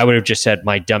 I would have just said,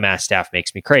 my dumbass staff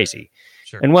makes me crazy.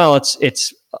 Sure. And well,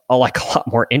 it's a lot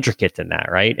more intricate than that.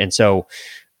 Right. And so,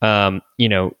 there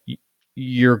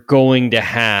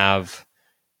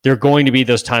are going to be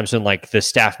those times when like the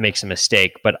staff makes a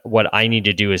mistake, but what I need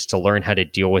to do is to learn how to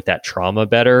deal with that trauma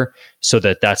better so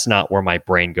that that's not where my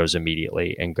brain goes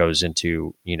immediately and goes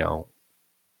into,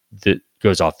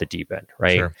 goes off the deep end.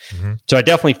 Right. Sure. Mm-hmm. So I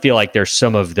definitely feel like there's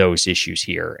some of those issues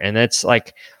here. And that's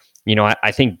like,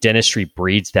 I think dentistry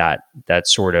breeds that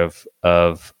sort of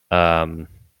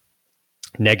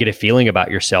negative feeling about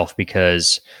yourself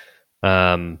because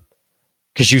you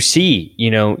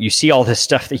see all this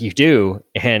stuff that you do,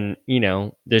 and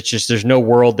there's no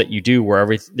world that you do where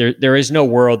there is no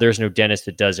world, there's no dentist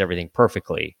that does everything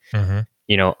perfectly.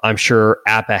 I'm sure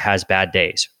APA has bad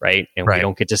days, right? And we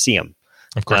don't get to see them,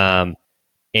 of course.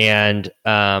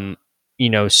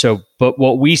 But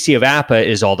what we see of APA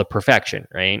is all the perfection,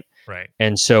 right? Right.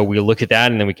 And so we look at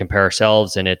that and then we compare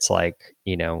ourselves, and it's like,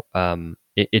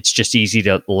 it's just easy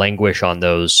to languish on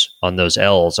those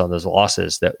L's, on those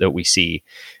losses that we see,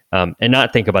 and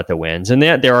not think about the wins. And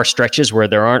there are stretches where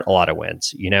there aren't a lot of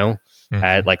wins.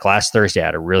 Like last Thursday, I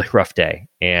had a really rough day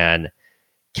and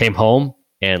came home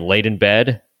and laid in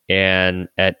bed, and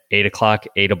at 8:00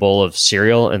 ate a bowl of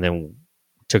cereal and then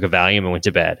took a Valium and went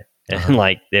to bed. And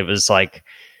it was like,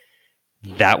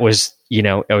 that was,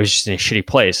 I was just in a shitty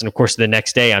place. And of course, the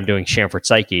next day I'm doing Shamford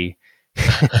Psyche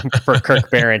for Kirk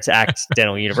Barron's ACT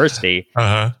Dental University,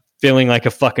 feeling like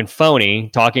a fucking phony,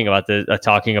 talking about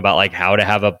like how to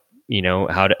have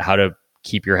how to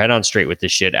keep your head on straight with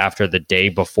this shit after the day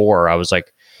before I was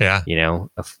like, a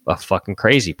fucking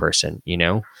crazy person,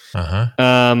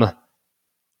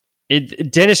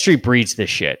 dentistry breeds this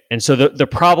shit. And so the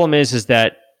problem is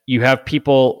that you have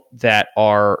people that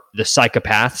are the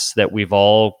psychopaths that we've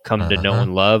all come to know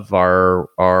and love,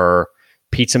 our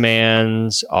pizza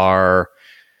mans, our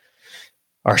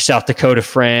South Dakota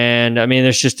friend. I mean,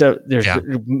 there's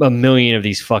a million of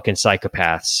these fucking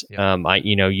psychopaths. Yeah.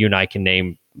 You and I can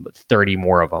name 30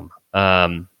 more of them.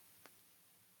 that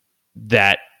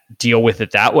deal with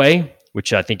it that way,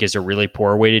 which I think is a really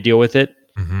poor way to deal with it.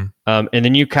 Mm-hmm. And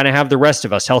then you kind of have the rest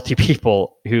of us healthy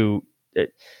people who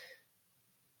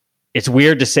it's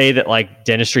weird to say that like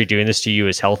dentistry doing this to you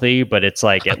is healthy, but it's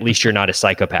like, at least you're not a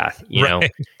psychopath, you know?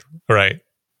 Right.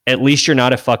 At least you're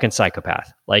not a fucking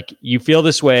psychopath. Like you feel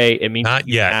this way. It means not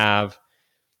you yet. have,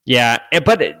 yeah.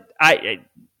 But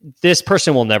this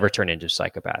person will never turn into a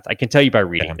psychopath. I can tell you by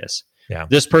reading this. Yeah.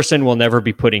 This person will never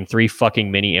be putting 3 fucking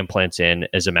mini implants in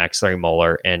as a maxillary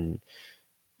molar and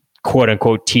quote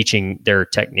unquote teaching their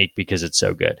technique because it's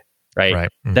so good.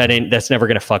 Right. Mm-hmm. That's never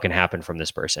going to fucking happen from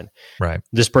this person. Right.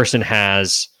 This person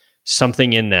has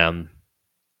something in them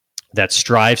that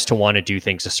strives to want to do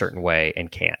things a certain way and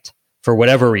can't for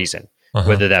whatever reason,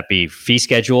 whether that be fee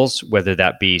schedules, whether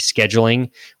that be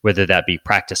scheduling, whether that be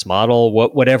practice model,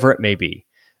 whatever it may be.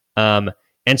 And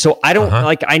so I don't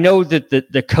I know that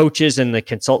the coaches and the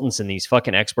consultants and these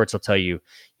fucking experts will tell you,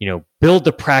 you know, build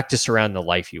the practice around the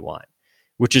life you want,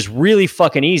 which is really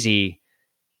fucking easy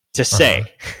to say.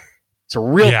 It's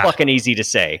real fucking easy to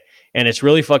say. And it's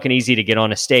really fucking easy to get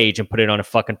on a stage and put it on a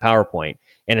fucking PowerPoint.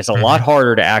 And it's a lot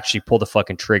harder to actually pull the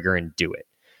fucking trigger and do it.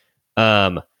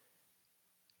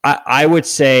 I would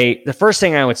say, the first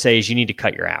thing I would say is you need to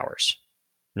cut your hours.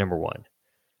 Number one.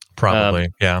 Probably,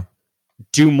 yeah.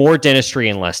 Do more dentistry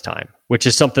in less time, which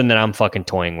is something that I'm fucking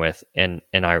toying with. And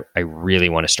I really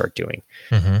want to start doing.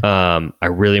 I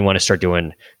really want to start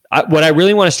doing, what I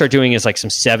really want to start doing is like some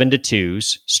 7 to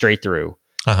 2s straight through.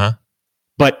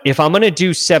 But if I'm going to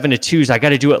do 7 to 2s, I got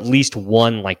to do at least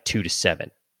one like 2 to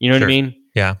 7. You know what I mean?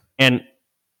 Yeah. And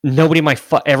everybody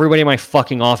in my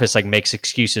fucking office like makes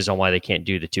excuses on why they can't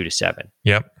do the 2 to 7.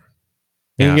 Yep.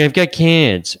 Yeah. I've got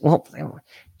kids. Well,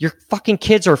 your fucking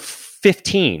kids are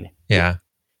 15. Yeah.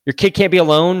 Your kid can't be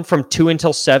alone from 2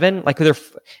 until 7. Like they're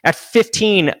at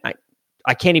 15.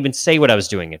 I can't even say what I was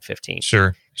doing at 15.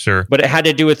 Sure. But it had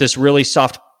to do with this really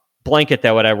soft blanket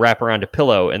that I wrap around a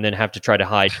pillow and then have to try to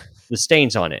hide the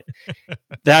stains on it.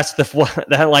 That's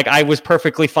like I was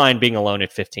perfectly fine being alone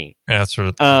at 15. Yeah, that's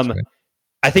right.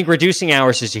 I think reducing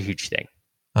hours is a huge thing.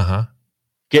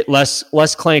 Get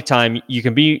less clinic time. You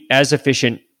can be as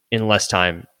efficient in less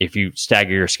time if you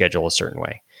stagger your schedule a certain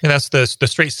way. And that's the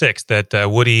straight 6 that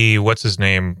Woody, what's his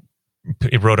name,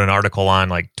 he wrote an article on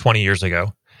like 20 years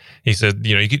ago. He said,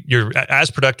 you know, you're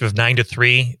as productive 9 to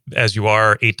 3 as you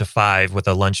are 8 to 5 with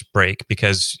a lunch break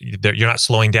because you're not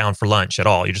slowing down for lunch at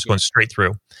all. You're just going straight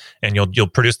through, and you'll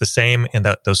produce the same in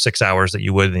those 6 hours that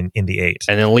you would in the 8,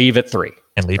 and then leave at 3,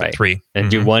 at 3, and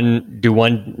do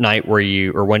one night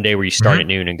or one day where you start at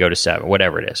noon and go to 7,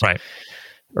 whatever it is, right,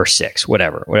 or 6,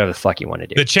 whatever the fuck you want to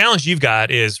do. The challenge you've got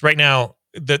is right now.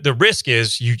 The risk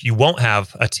is you won't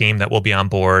have a team that will be on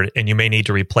board, and you may need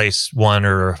to replace one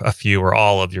or a few or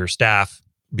all of your staff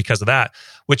because of that,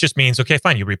 which just means, okay,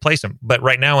 fine, you replace them. But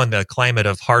right now in the climate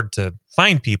of hard to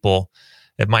find people,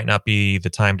 it might not be the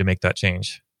time to make that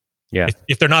change. Yeah.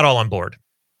 If they're not all on board.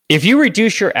 If you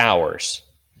reduce your hours,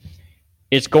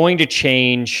 it's going to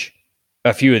change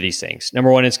a few of these things.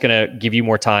 Number one, it's going to give you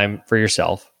more time for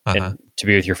yourself and to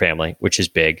be with your family, which is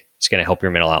big. It's going to help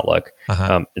your mental outlook.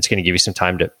 It's going to give you some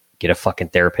time to get a fucking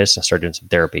therapist and start doing some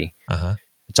therapy.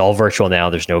 It's all virtual now.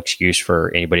 There's no excuse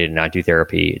for anybody to not do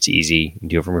therapy. It's easy. You can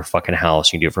do it from your fucking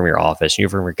house. You can do it from your office. You can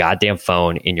do it from your goddamn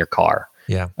phone in your car.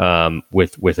 Yeah.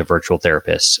 With a virtual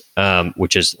therapist,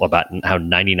 which is about how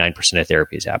 99% of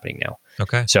therapy is happening now.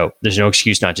 Okay. So there's no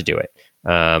excuse not to do it.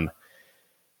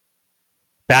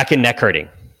 Back and neck hurting.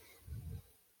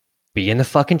 Be in the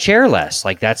fucking chair less.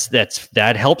 Like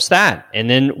that helps that. And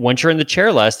then once you're in the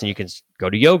chair less, then you can go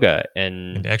to yoga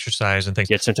and exercise and things.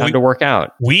 Get some time to work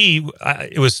out. I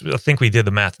think we did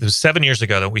the math. It was 7 years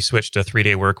ago that we switched to a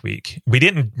 3-day work week. We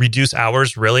didn't reduce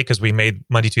hours really because we made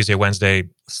Monday, Tuesday, Wednesday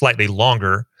slightly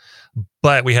longer,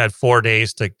 but we had 4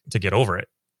 days to get over it.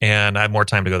 And I had more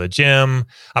time to go to the gym.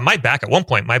 My back, at one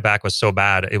point, my back was so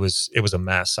bad, it was a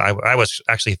mess. I was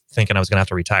actually thinking I was going to have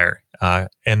to retire.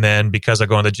 And then because I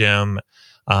go to the gym,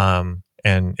 and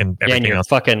everything and your else,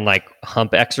 fucking like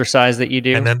hump exercise that you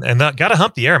do, and got to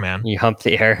hump the air, man. You hump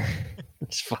the air.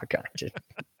 Just fuck on, dude.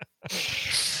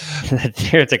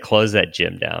 They have to close that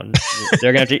gym down.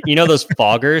 They're gonna have to, those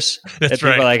foggers that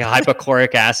people like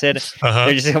hypochloric acid.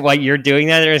 They're just, while you're doing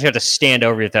that, they're just gonna have to stand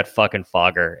over you with that fucking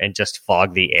fogger and just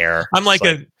fog the air. I'm like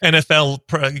an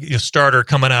NFL starter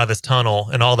coming out of this tunnel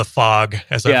and all the fog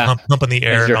as I'm humping the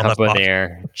air and all that fog. The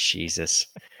air. Jesus.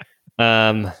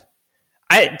 That's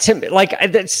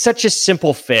such a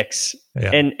simple fix,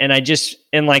 and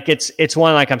it's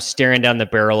one like I'm staring down the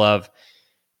barrel of.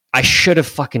 I should have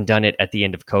fucking done it at the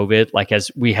end of COVID, like as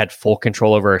we had full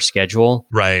control over our schedule.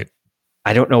 Right.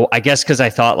 I don't know. I guess because I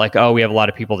thought like, oh, we have a lot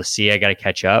of people to see. I got to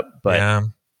catch up. But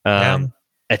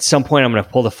at some point, I'm going to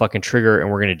pull the fucking trigger and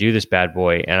we're going to do this bad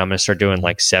boy. And I'm going to start doing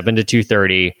like 7 to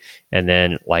 2:30 and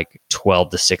then like 12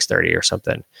 to 6:30 or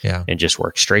something. Yeah. And just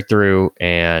work straight through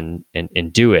and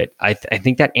do it. I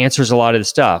think that answers a lot of the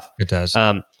stuff. It does.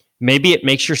 Maybe it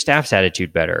makes your staff's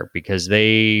attitude better because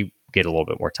they get a little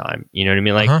bit more time. You know what I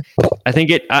mean? Like, I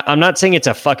think I'm not saying it's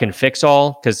a fucking fix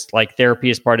all because like therapy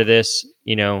is part of this,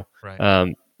 you know.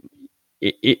 Right.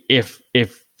 If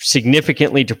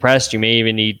significantly depressed, you may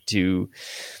even need to,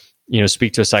 you know,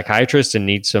 speak to a psychiatrist and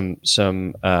need some you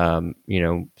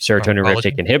know, serotonin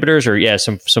reuptake inhibitors or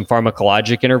some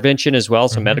pharmacologic intervention as well,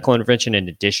 some medical intervention in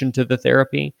addition to the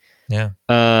therapy. Yeah.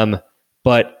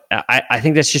 But I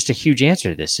think that's just a huge answer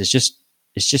to this. It's just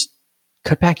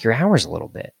cut back your hours a little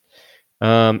bit.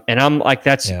 And I'm like,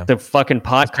 that's the fucking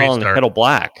pot calling the kettle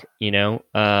black, you know?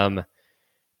 And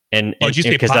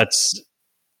because that's,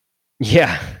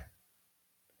 that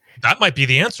might be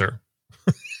the answer.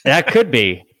 That could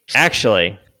be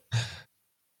actually.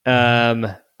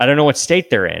 I don't know what state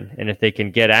they're in and if they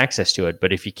can get access to it,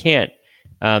 but if you can't,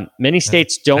 many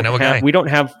states don't have, we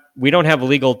don't have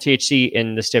legal THC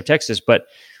in the state of Texas, but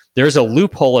there's a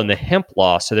loophole in the hemp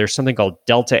law. So there's something called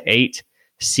Delta 8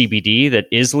 CBD that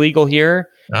is legal here.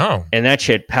 Oh. And that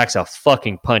shit packs a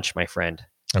fucking punch, my friend.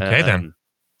 Okay, then.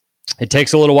 It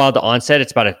takes a little while to onset.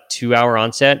 It's about a 2-hour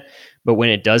onset, but when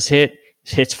it does hit, it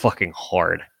hits fucking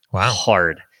hard. Wow.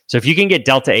 Hard. So if you can get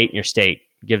Delta 8 in your state,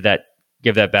 give that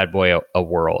bad boy a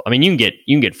whirl. I mean, you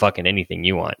can get fucking anything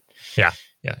you want. Yeah.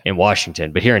 In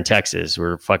Washington, but here in Texas,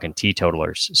 we're fucking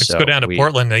teetotalers. Let's go down to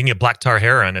Portland. They can get black tar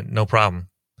hair on it, no problem.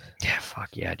 Yeah,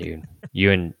 fuck yeah, dude.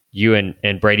 You and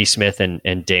Brady Smith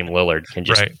and Dame Lillard can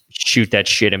just shoot that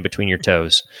shit in between your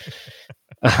toes.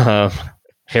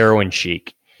 Heroin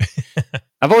chic.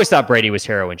 I've always thought Brady was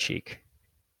heroin chic.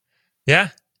 Yeah.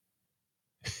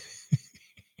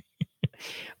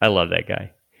 I love that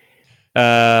guy.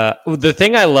 The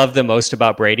thing I love the most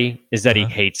about Brady is that he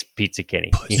hates Pizza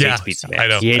Kenny. He hates Pizza Man. I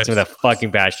know. He hates him with a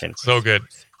fucking passion. So good.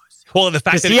 Well, the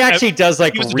fact that he actually does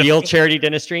like real charity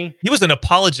dentistry. He was an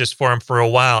apologist for him for a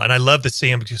while, and I love to see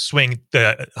him swing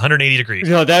the 180 degrees.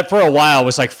 No, that for a while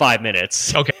was like 5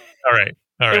 minutes. Okay. All right.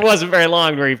 It wasn't very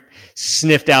long where he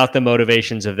sniffed out the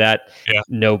motivations of that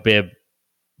no bib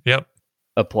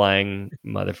applying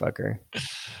motherfucker.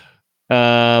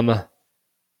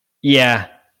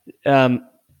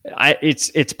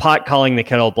 It's pot calling the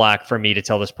kettle black for me to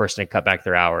tell this person to cut back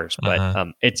their hours, but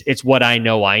it's what I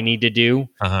know I need to do,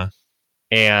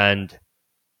 and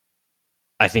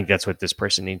I think that's what this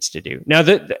person needs to do. Now,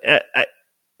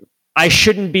 I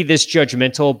shouldn't be this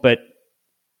judgmental, but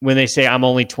when they say I'm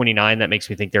only 29, that makes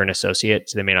me think they're an associate,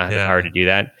 so they may not have the power to do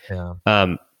that. Yeah.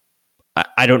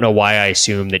 I don't know why I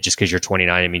assume that just because you're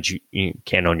 29, it means you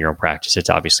can't own your own practice. It's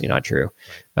obviously not true.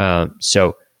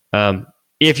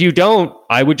 If you don't,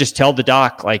 I would just tell the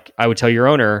doc, like I would tell your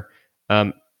owner,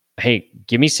 hey,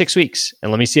 give me 6 weeks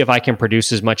and let me see if I can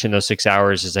produce as much in those 6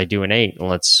 hours as I do in 8, and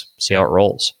let's see how it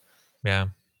rolls. Yeah,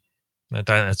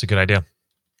 that's a good idea.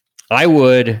 I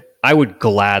would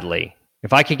gladly,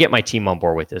 if I could get my team on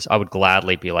board with this, I would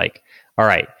gladly be like, all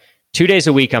right, 2 days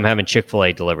a week I'm having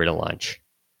Chick-fil-A delivered at lunch.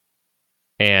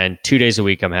 And 2 days a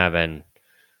week I'm having,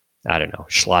 I don't know,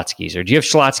 Schlotzsky's. Or do you have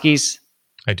Schlotzsky's?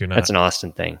 I do not. That's an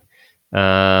Austin thing.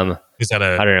 Is that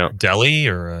a I don't know, deli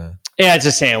or yeah, it's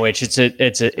a sandwich. It's a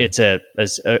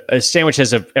sandwich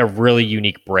has a really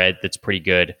unique bread that's pretty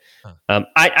good.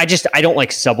 I don't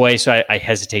like Subway, so I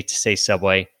hesitate to say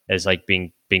Subway as like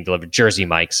being delivered. Jersey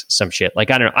Mike's, some shit.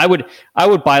 Like I don't know. I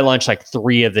would buy lunch like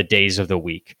 3 of the days of the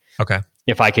week. Okay.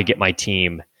 If I could get my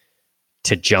team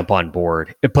to jump on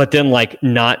board, but then like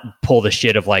not pull the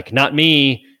shit of like not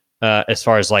me as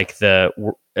far as like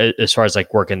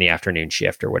working the afternoon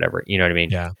shift or whatever. You know what I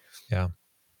mean? Yeah. Yeah.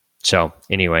 So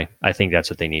anyway, I think that's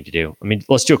what they need to do. I mean,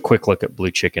 let's do a quick look at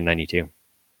Blue Chicken 92.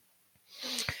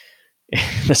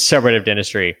 The subreddit of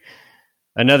dentistry.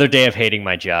 Another day of hating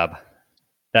my job.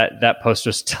 That post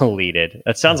was deleted.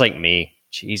 That sounds like me.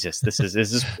 Jesus,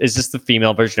 is this the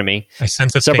female version of me? I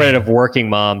sense a subreddit of working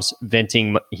moms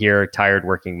venting here, tired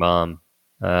working mom.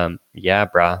 Yeah,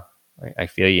 brah, I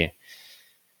feel you.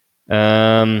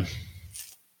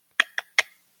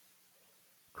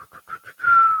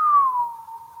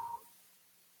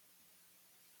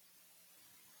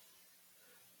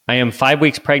 I am 5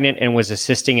 weeks pregnant and was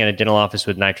assisting in a dental office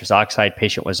with nitrous oxide.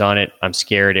 Patient was on it. I'm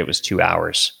scared. It was 2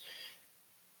 hours.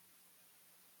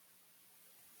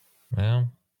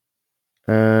 Well,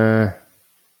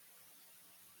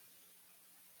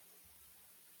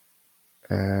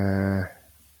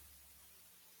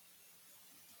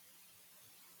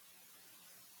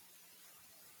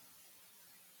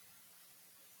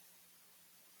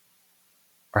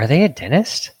 Are they a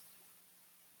dentist?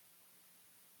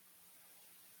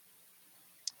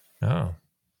 Oh.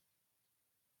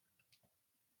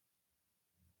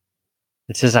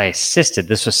 It says I assisted.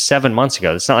 This was 7 months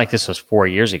ago. It's not like this was 4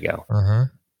 years ago. Uh-huh.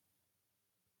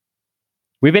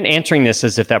 We've been answering this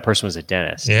as if that person was a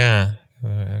dentist. Yeah.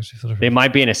 They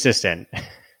might be an assistant.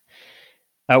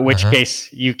 At which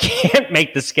case, you can't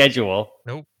make the schedule.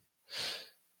 Nope.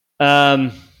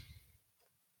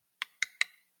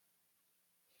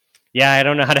 Yeah, I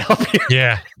don't know how to help you.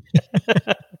 Yeah.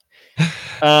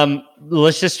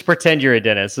 Let's just pretend you're a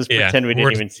dentist. Let's pretend we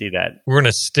didn't even see that. We're going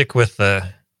to stick with the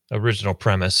original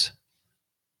premise.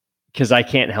 Because I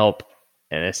can't help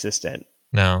an assistant.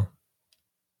 No.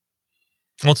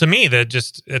 Well, to me,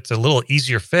 it's a little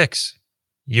easier fix.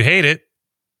 You hate it.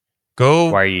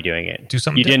 Go. Why are you doing it? Do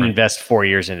something You different. didn't invest 4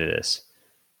 years into this.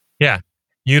 Yeah.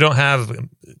 You don't have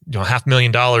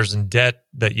 $500,000 in debt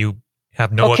that you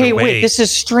have no other way. Okay, wait. This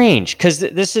is strange because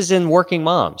this is in Working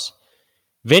Moms.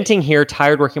 Venting here,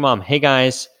 tired working mom. Hey,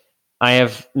 guys, I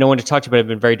have no one to talk to, but I've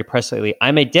been very depressed lately.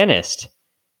 I'm a dentist.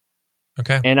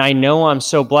 Okay. And I know I'm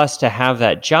so blessed to have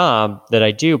that job that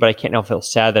I do, but I can't now feel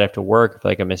sad that I have to work. I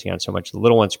feel like I'm missing out on so much. The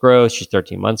little one's growth. She's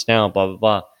 13 months now, blah, blah,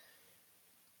 blah.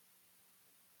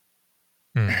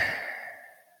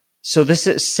 So this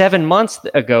is 7 months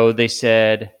ago, they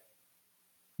said.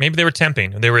 Maybe they were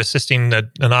temping. They were assisting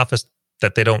an office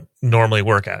that they don't normally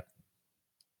work at.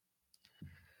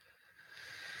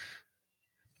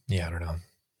 Yeah, I don't know.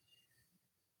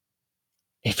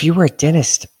 If you were a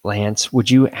dentist, Lance,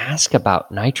 would you ask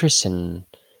about nitrous and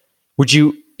if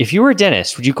you were a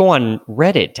dentist, would you go on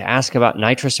Reddit to ask about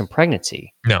nitrous and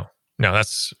pregnancy? No,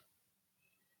 that's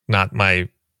not my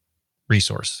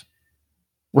resource.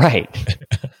 Right.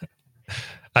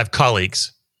 I have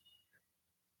colleagues.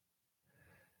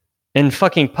 And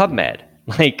fucking PubMed,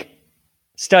 like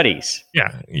studies.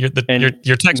 Yeah, your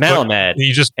textbook Malamed,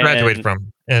 you just graduated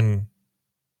from. And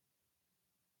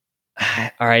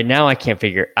all right, now I can't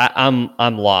figure.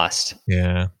 I'm lost.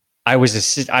 Yeah,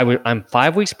 I'm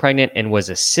 5 weeks pregnant and was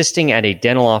assisting at a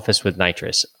dental office with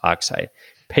nitrous oxide.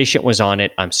 Patient was on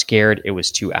it. I'm scared. It was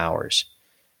 2 hours.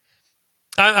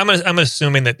 I'm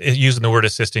assuming that using the word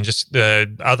assisting, just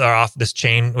the other off this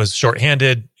chain was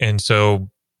shorthanded, and so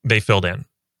they filled in.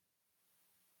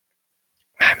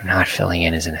 I'm not filling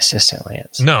in as an assistant,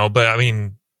 Lance. No, but I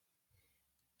mean,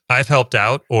 I've helped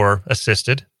out or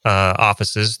assisted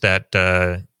offices that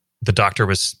the doctor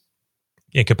was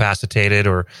incapacitated,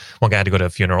 or one guy had to go to a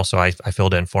funeral, so I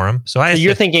filled in for him. So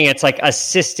you're thinking it's like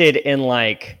assisted in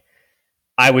like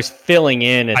I was filling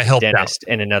in as a dentist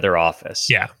in another office.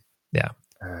 Yeah.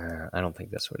 I don't think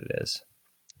that's what it is.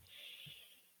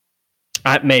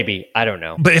 Maybe. I don't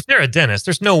know. But if they're a dentist,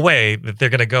 there's no way that they're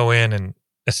going to go in and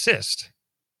assist.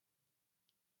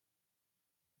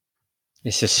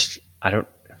 It's just I don't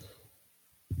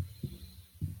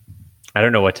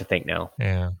know what to think now.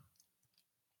 Yeah.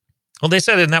 Well, they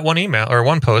said in that one email or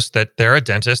one post that they're a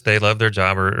dentist, they love their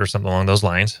job or something along those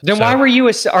lines. Then why were you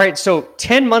all right, so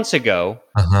 10 months ago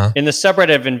in the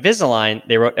subreddit of Invisalign,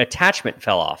 they wrote attachment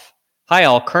fell off. Hi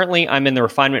all, currently I'm in the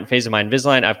refinement phase of my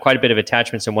Invisalign. I have quite a bit of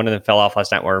attachments and one of them fell off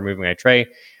last night while removing my tray.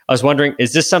 I was wondering,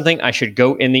 is this something I should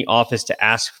go in the office to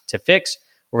ask to fix,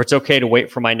 or it's okay to wait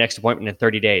for my next appointment in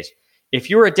 30 days? If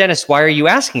you're a dentist, why are you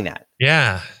asking that?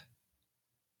 Yeah.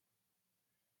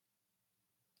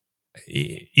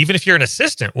 Even if you're an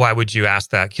assistant, why would you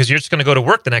ask that? Because you're just going to go to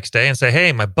work the next day and say,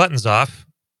 hey, my button's off.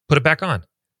 Put it back on.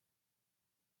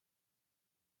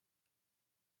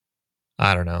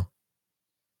 I don't know.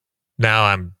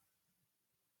 Now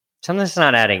something's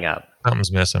not adding up.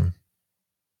 Something's missing.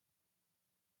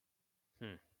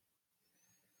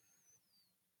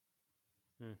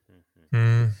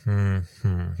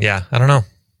 Yeah, I don't know.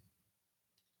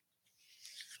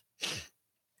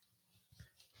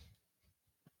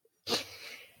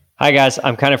 Hi guys,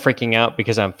 I'm kind of freaking out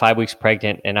because I'm 5 weeks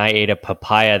pregnant and I ate a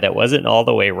papaya that wasn't all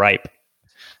the way ripe.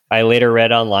 I later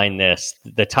read online this.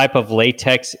 The type of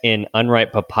latex in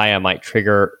unripe papaya might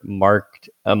trigger marked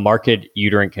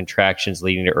uterine contractions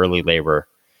leading to early labor.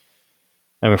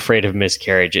 I'm afraid of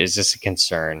miscarriage. Is this a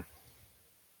concern?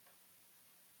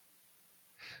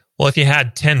 Well, if you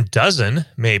had 10 dozen,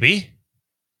 maybe.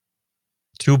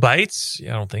 2 bites?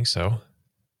 Yeah, I don't think so.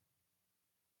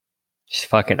 These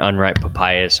fucking unripe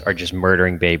papayas are just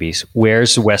murdering babies.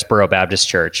 Where's Westboro Baptist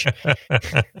Church?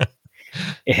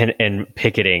 and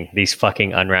picketing these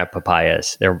fucking unripe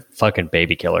papayas. They're fucking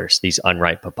baby killers, these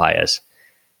unripe papayas.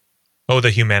 Oh, the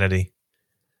humanity.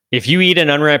 If you eat an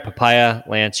unripe papaya,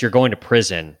 Lance, you're going to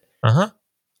prison.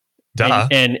 Duh.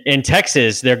 And in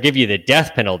Texas, they'll give you the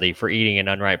death penalty for eating an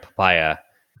unripe papaya.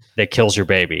 that kills your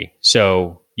baby.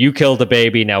 So you kill the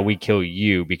baby, now we kill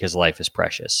you because life is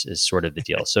precious, is sort of the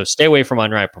deal. So stay away from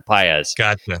unripe papayas.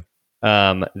 Gotcha.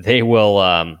 They'll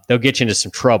get you into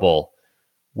some trouble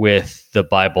with the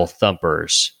Bible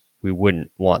thumpers. We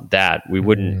wouldn't want that. We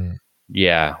wouldn't.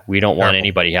 Yeah, we don't want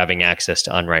anybody having access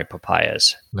to unripe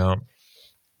papayas. No.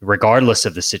 Regardless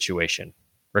of the situation.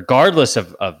 Regardless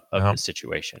of the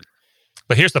situation.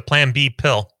 But here's the Plan B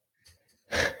pill.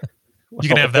 You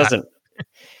can have that.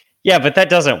 Yeah, but that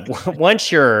doesn't. Once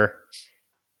there's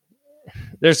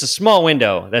a small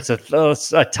window. That's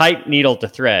a tight needle to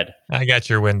thread. I got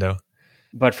your window.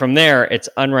 But from there, it's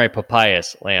unripe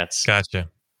papayas, Lance. Gotcha.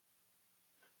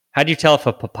 How do you tell if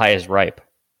a papaya is ripe?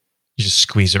 You just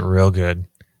squeeze it real good.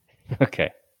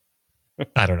 Okay.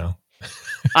 I don't know.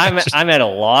 I'm at a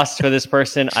loss for this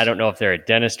person. I don't know if they're a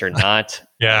dentist or not.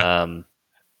 Yeah.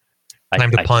 I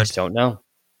just don't know.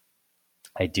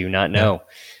 I do not know.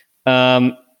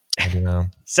 I don't know.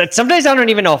 So some days I don't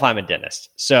even know if I'm a dentist.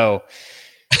 So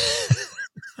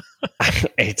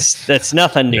that's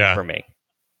nothing new for me.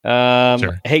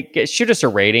 Sure. Hey, shoot us a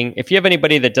rating. If you have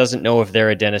anybody that doesn't know if they're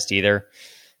a dentist either,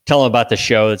 tell them about the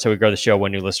show. That's how we grow the show,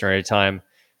 one new listener at a time.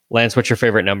 Lance, what's your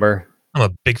favorite number? I'm a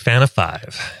big fan of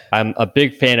 5. I'm a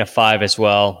big fan of 5 as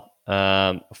well.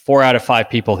 4 out of 5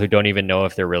 people who don't even know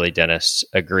if they're really dentists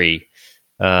agree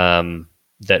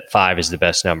that 5 is the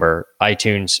best number.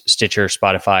 iTunes, Stitcher,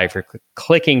 Spotify. If you're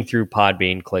clicking through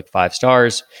Podbean, click 5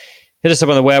 stars. Hit us up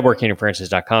on the web,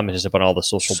 workinginterferences.com. Hit us up on all the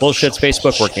social bullshits.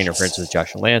 Facebook, Working Interferences with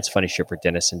Josh and Lance. Funny shit for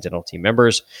dentists and dental team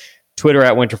members. Twitter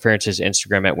at Winterferences.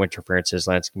 Instagram at Winterferences.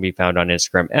 Lance can be found on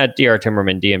Instagram at Dr.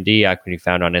 Timmerman DMD. I can be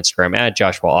found on Instagram at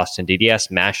Joshua Austin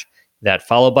DDS. Mash that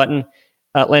follow button.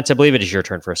 Lance, I believe it is your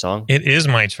turn for a song. It is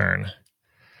my turn.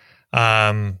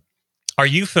 Are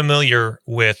you familiar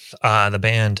with the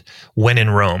band When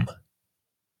in Rome?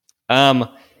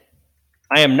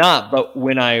 I am not, but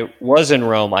when I was in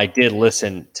Rome, I did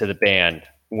listen to the band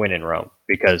When in Rome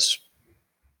because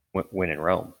When in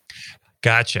Rome.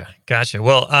 Gotcha.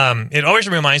 Well, it always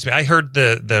reminds me, I heard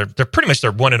they're pretty much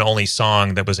their one and only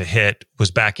song that was a hit was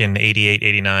back in 88,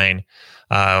 89,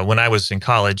 when I was in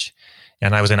college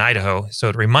and I was in Idaho. So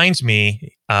it reminds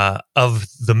me of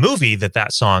the movie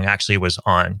that song actually was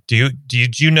on. Do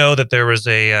you know that there was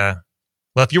well,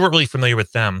 if you weren't really familiar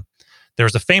with them, there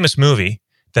was a famous movie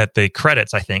that the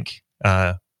credits, I think,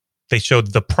 they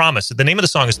showed The Promise. The name of the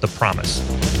song is The Promise.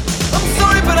 I'm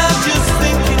sorry, but I'm just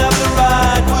thinking of the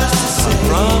right words to say.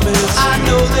 Promise. I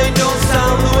know they don't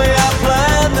sound the way I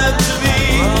planned them to be.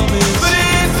 Promise. But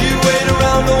if you wait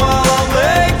around a while, I'll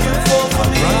make you fall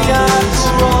for me.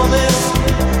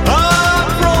 I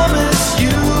promise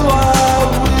you I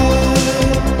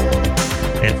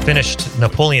will. It finished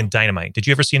Napoleon Dynamite. Did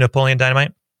you ever see Napoleon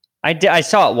Dynamite? I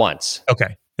saw it once.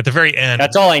 Okay. At the very end.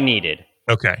 That's all I needed.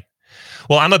 Okay.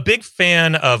 Well, I'm a big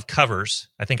fan of covers.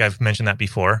 I think I've mentioned that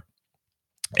before.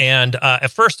 And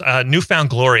at first, Newfound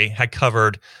Glory had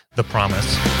covered The Promise.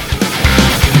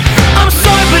 I'm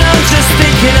sorry, but I'm just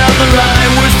thinking of the right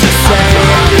words to say.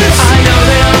 I know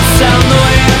they don't sound the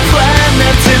way I planned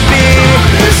them to be.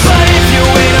 But if you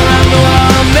wait around a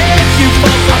while, I'll make you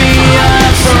fall for me.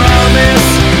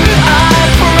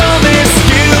 I promise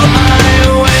you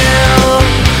I will.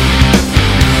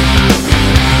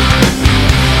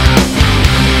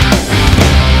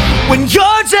 When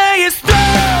your day is through.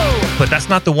 But that's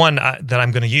not the one that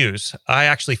I'm going to use. I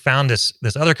actually found this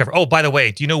other cover. Oh, by the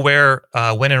way, do you know where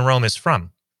When in Rome is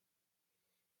from?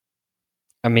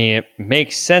 I mean, it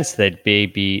makes sense that they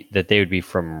would be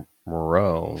from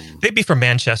Rome. They'd be from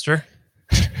Manchester.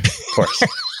 Of course.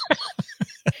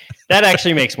 That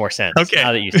actually makes more sense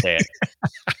now that you say it.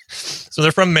 So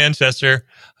they're from Manchester,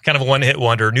 kind of a one-hit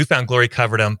wonder. Newfound Glory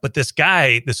covered them. But this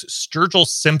guy, this Sturgill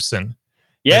Simpson,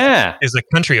 is a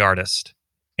country artist.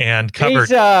 And covered.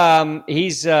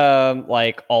 He's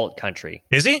like alt country.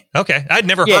 Is he? Okay, I'd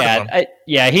never heard of him.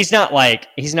 He's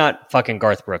not fucking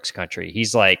Garth Brooks country.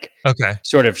 He's like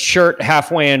sort of shirt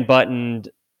halfway unbuttoned.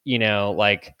 You know,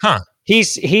 like I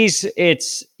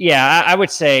would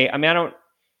say. I mean,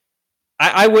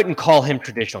 I wouldn't call him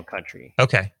traditional country.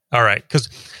 Okay, all right. Because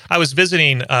I was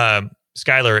visiting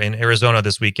Skylar in Arizona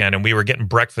this weekend, and we were getting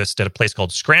breakfast at a place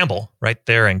called Scramble right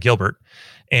there in Gilbert,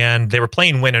 and they were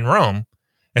playing When in Rome.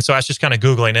 And so I was just kind of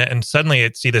Googling it, and suddenly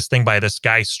I'd see this thing by this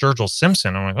guy, Sturgill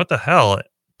Simpson. I'm like, what the hell?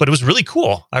 But it was really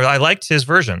cool. I liked his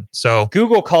version. So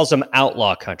Google calls him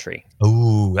outlaw country.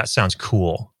 Ooh, that sounds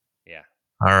cool. Yeah.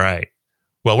 All right.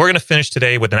 Well, we're going to finish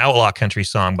today with an outlaw country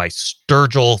song by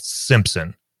Sturgill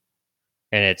Simpson.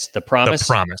 And it's The Promise? The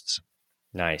Promise.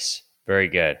 Nice. Very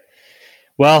good.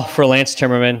 Well, for Lance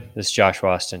Timmerman, this is Josh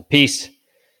Austin. Peace.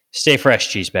 Stay fresh,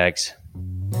 cheese bags.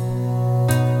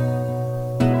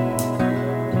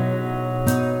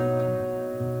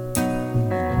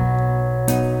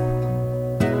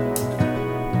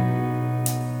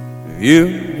 You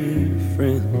need a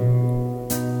friend.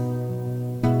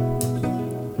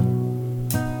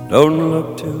 Don't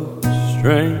look to a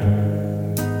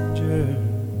stranger.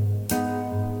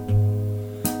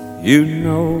 You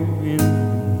know in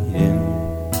the end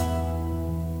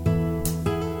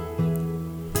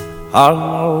I'll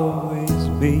always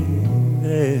be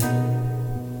there.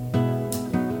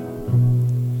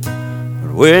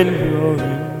 But when you're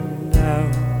in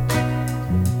doubt,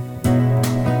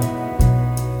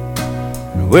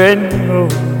 when you're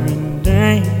in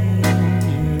danger,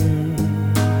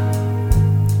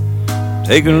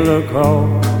 take a look all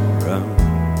around,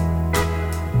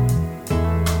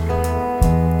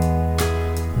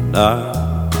 and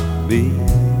I'll be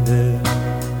there.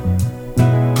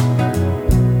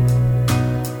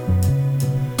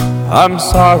 I'm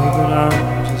sorry, but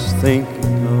I'm just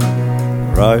thinking of the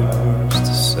right words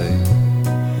to say.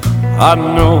 I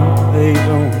know they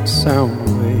don't sound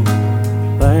the way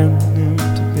you planned them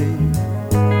to be.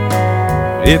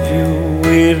 If you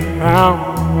wait around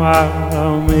a while,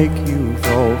 I'll make you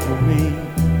fall for me.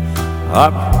 I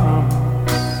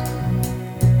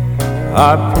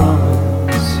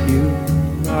promise you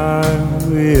I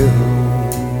will.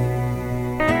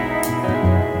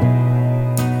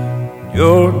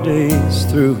 Your day's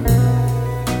through,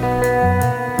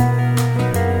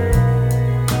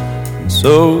 and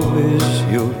so is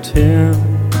your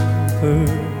temper.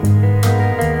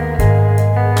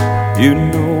 You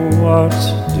know what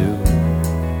to do.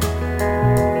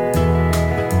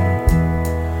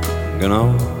 I'm gonna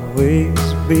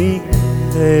always be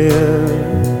there.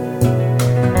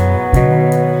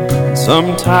 And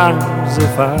sometimes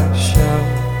if I shout,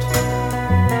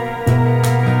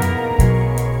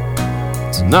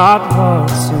 it's not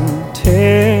what's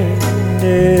intended.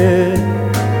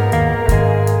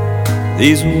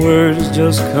 These words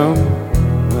just come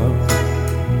out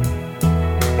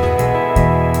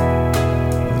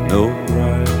with no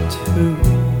right to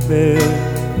bear.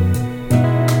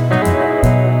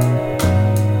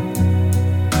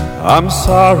 I'm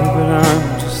sorry, but I'm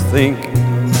just thinking of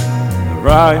the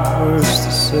right words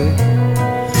to say.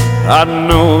 I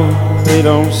know they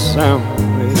don't sound the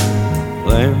way you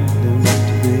planned them to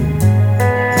be.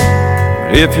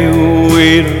 But if you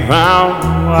wait around a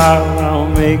while, I'll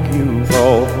make you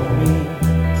fall for me.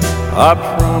 I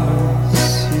promise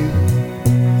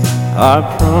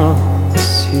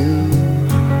you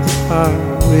I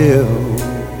will.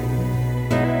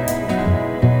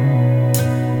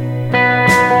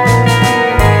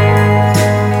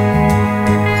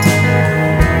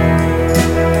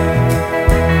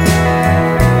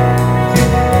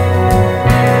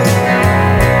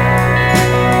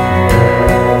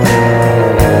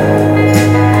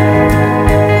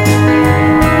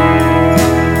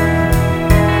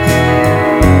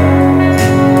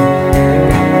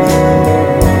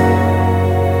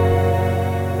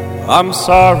 I'm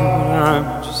sorry, but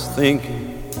I'm just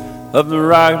thinking of the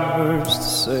right words to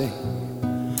say.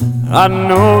 I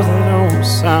know they don't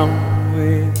sound the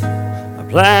way I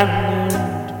planned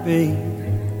them to be.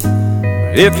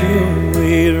 But if you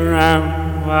wait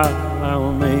around a while, I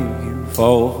will make you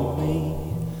fall for me.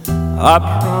 I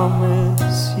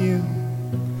promise you.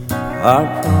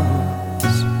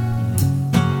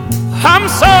 I'm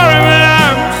sorry, but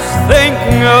I'm just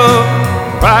thinking of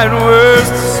the right words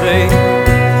to say.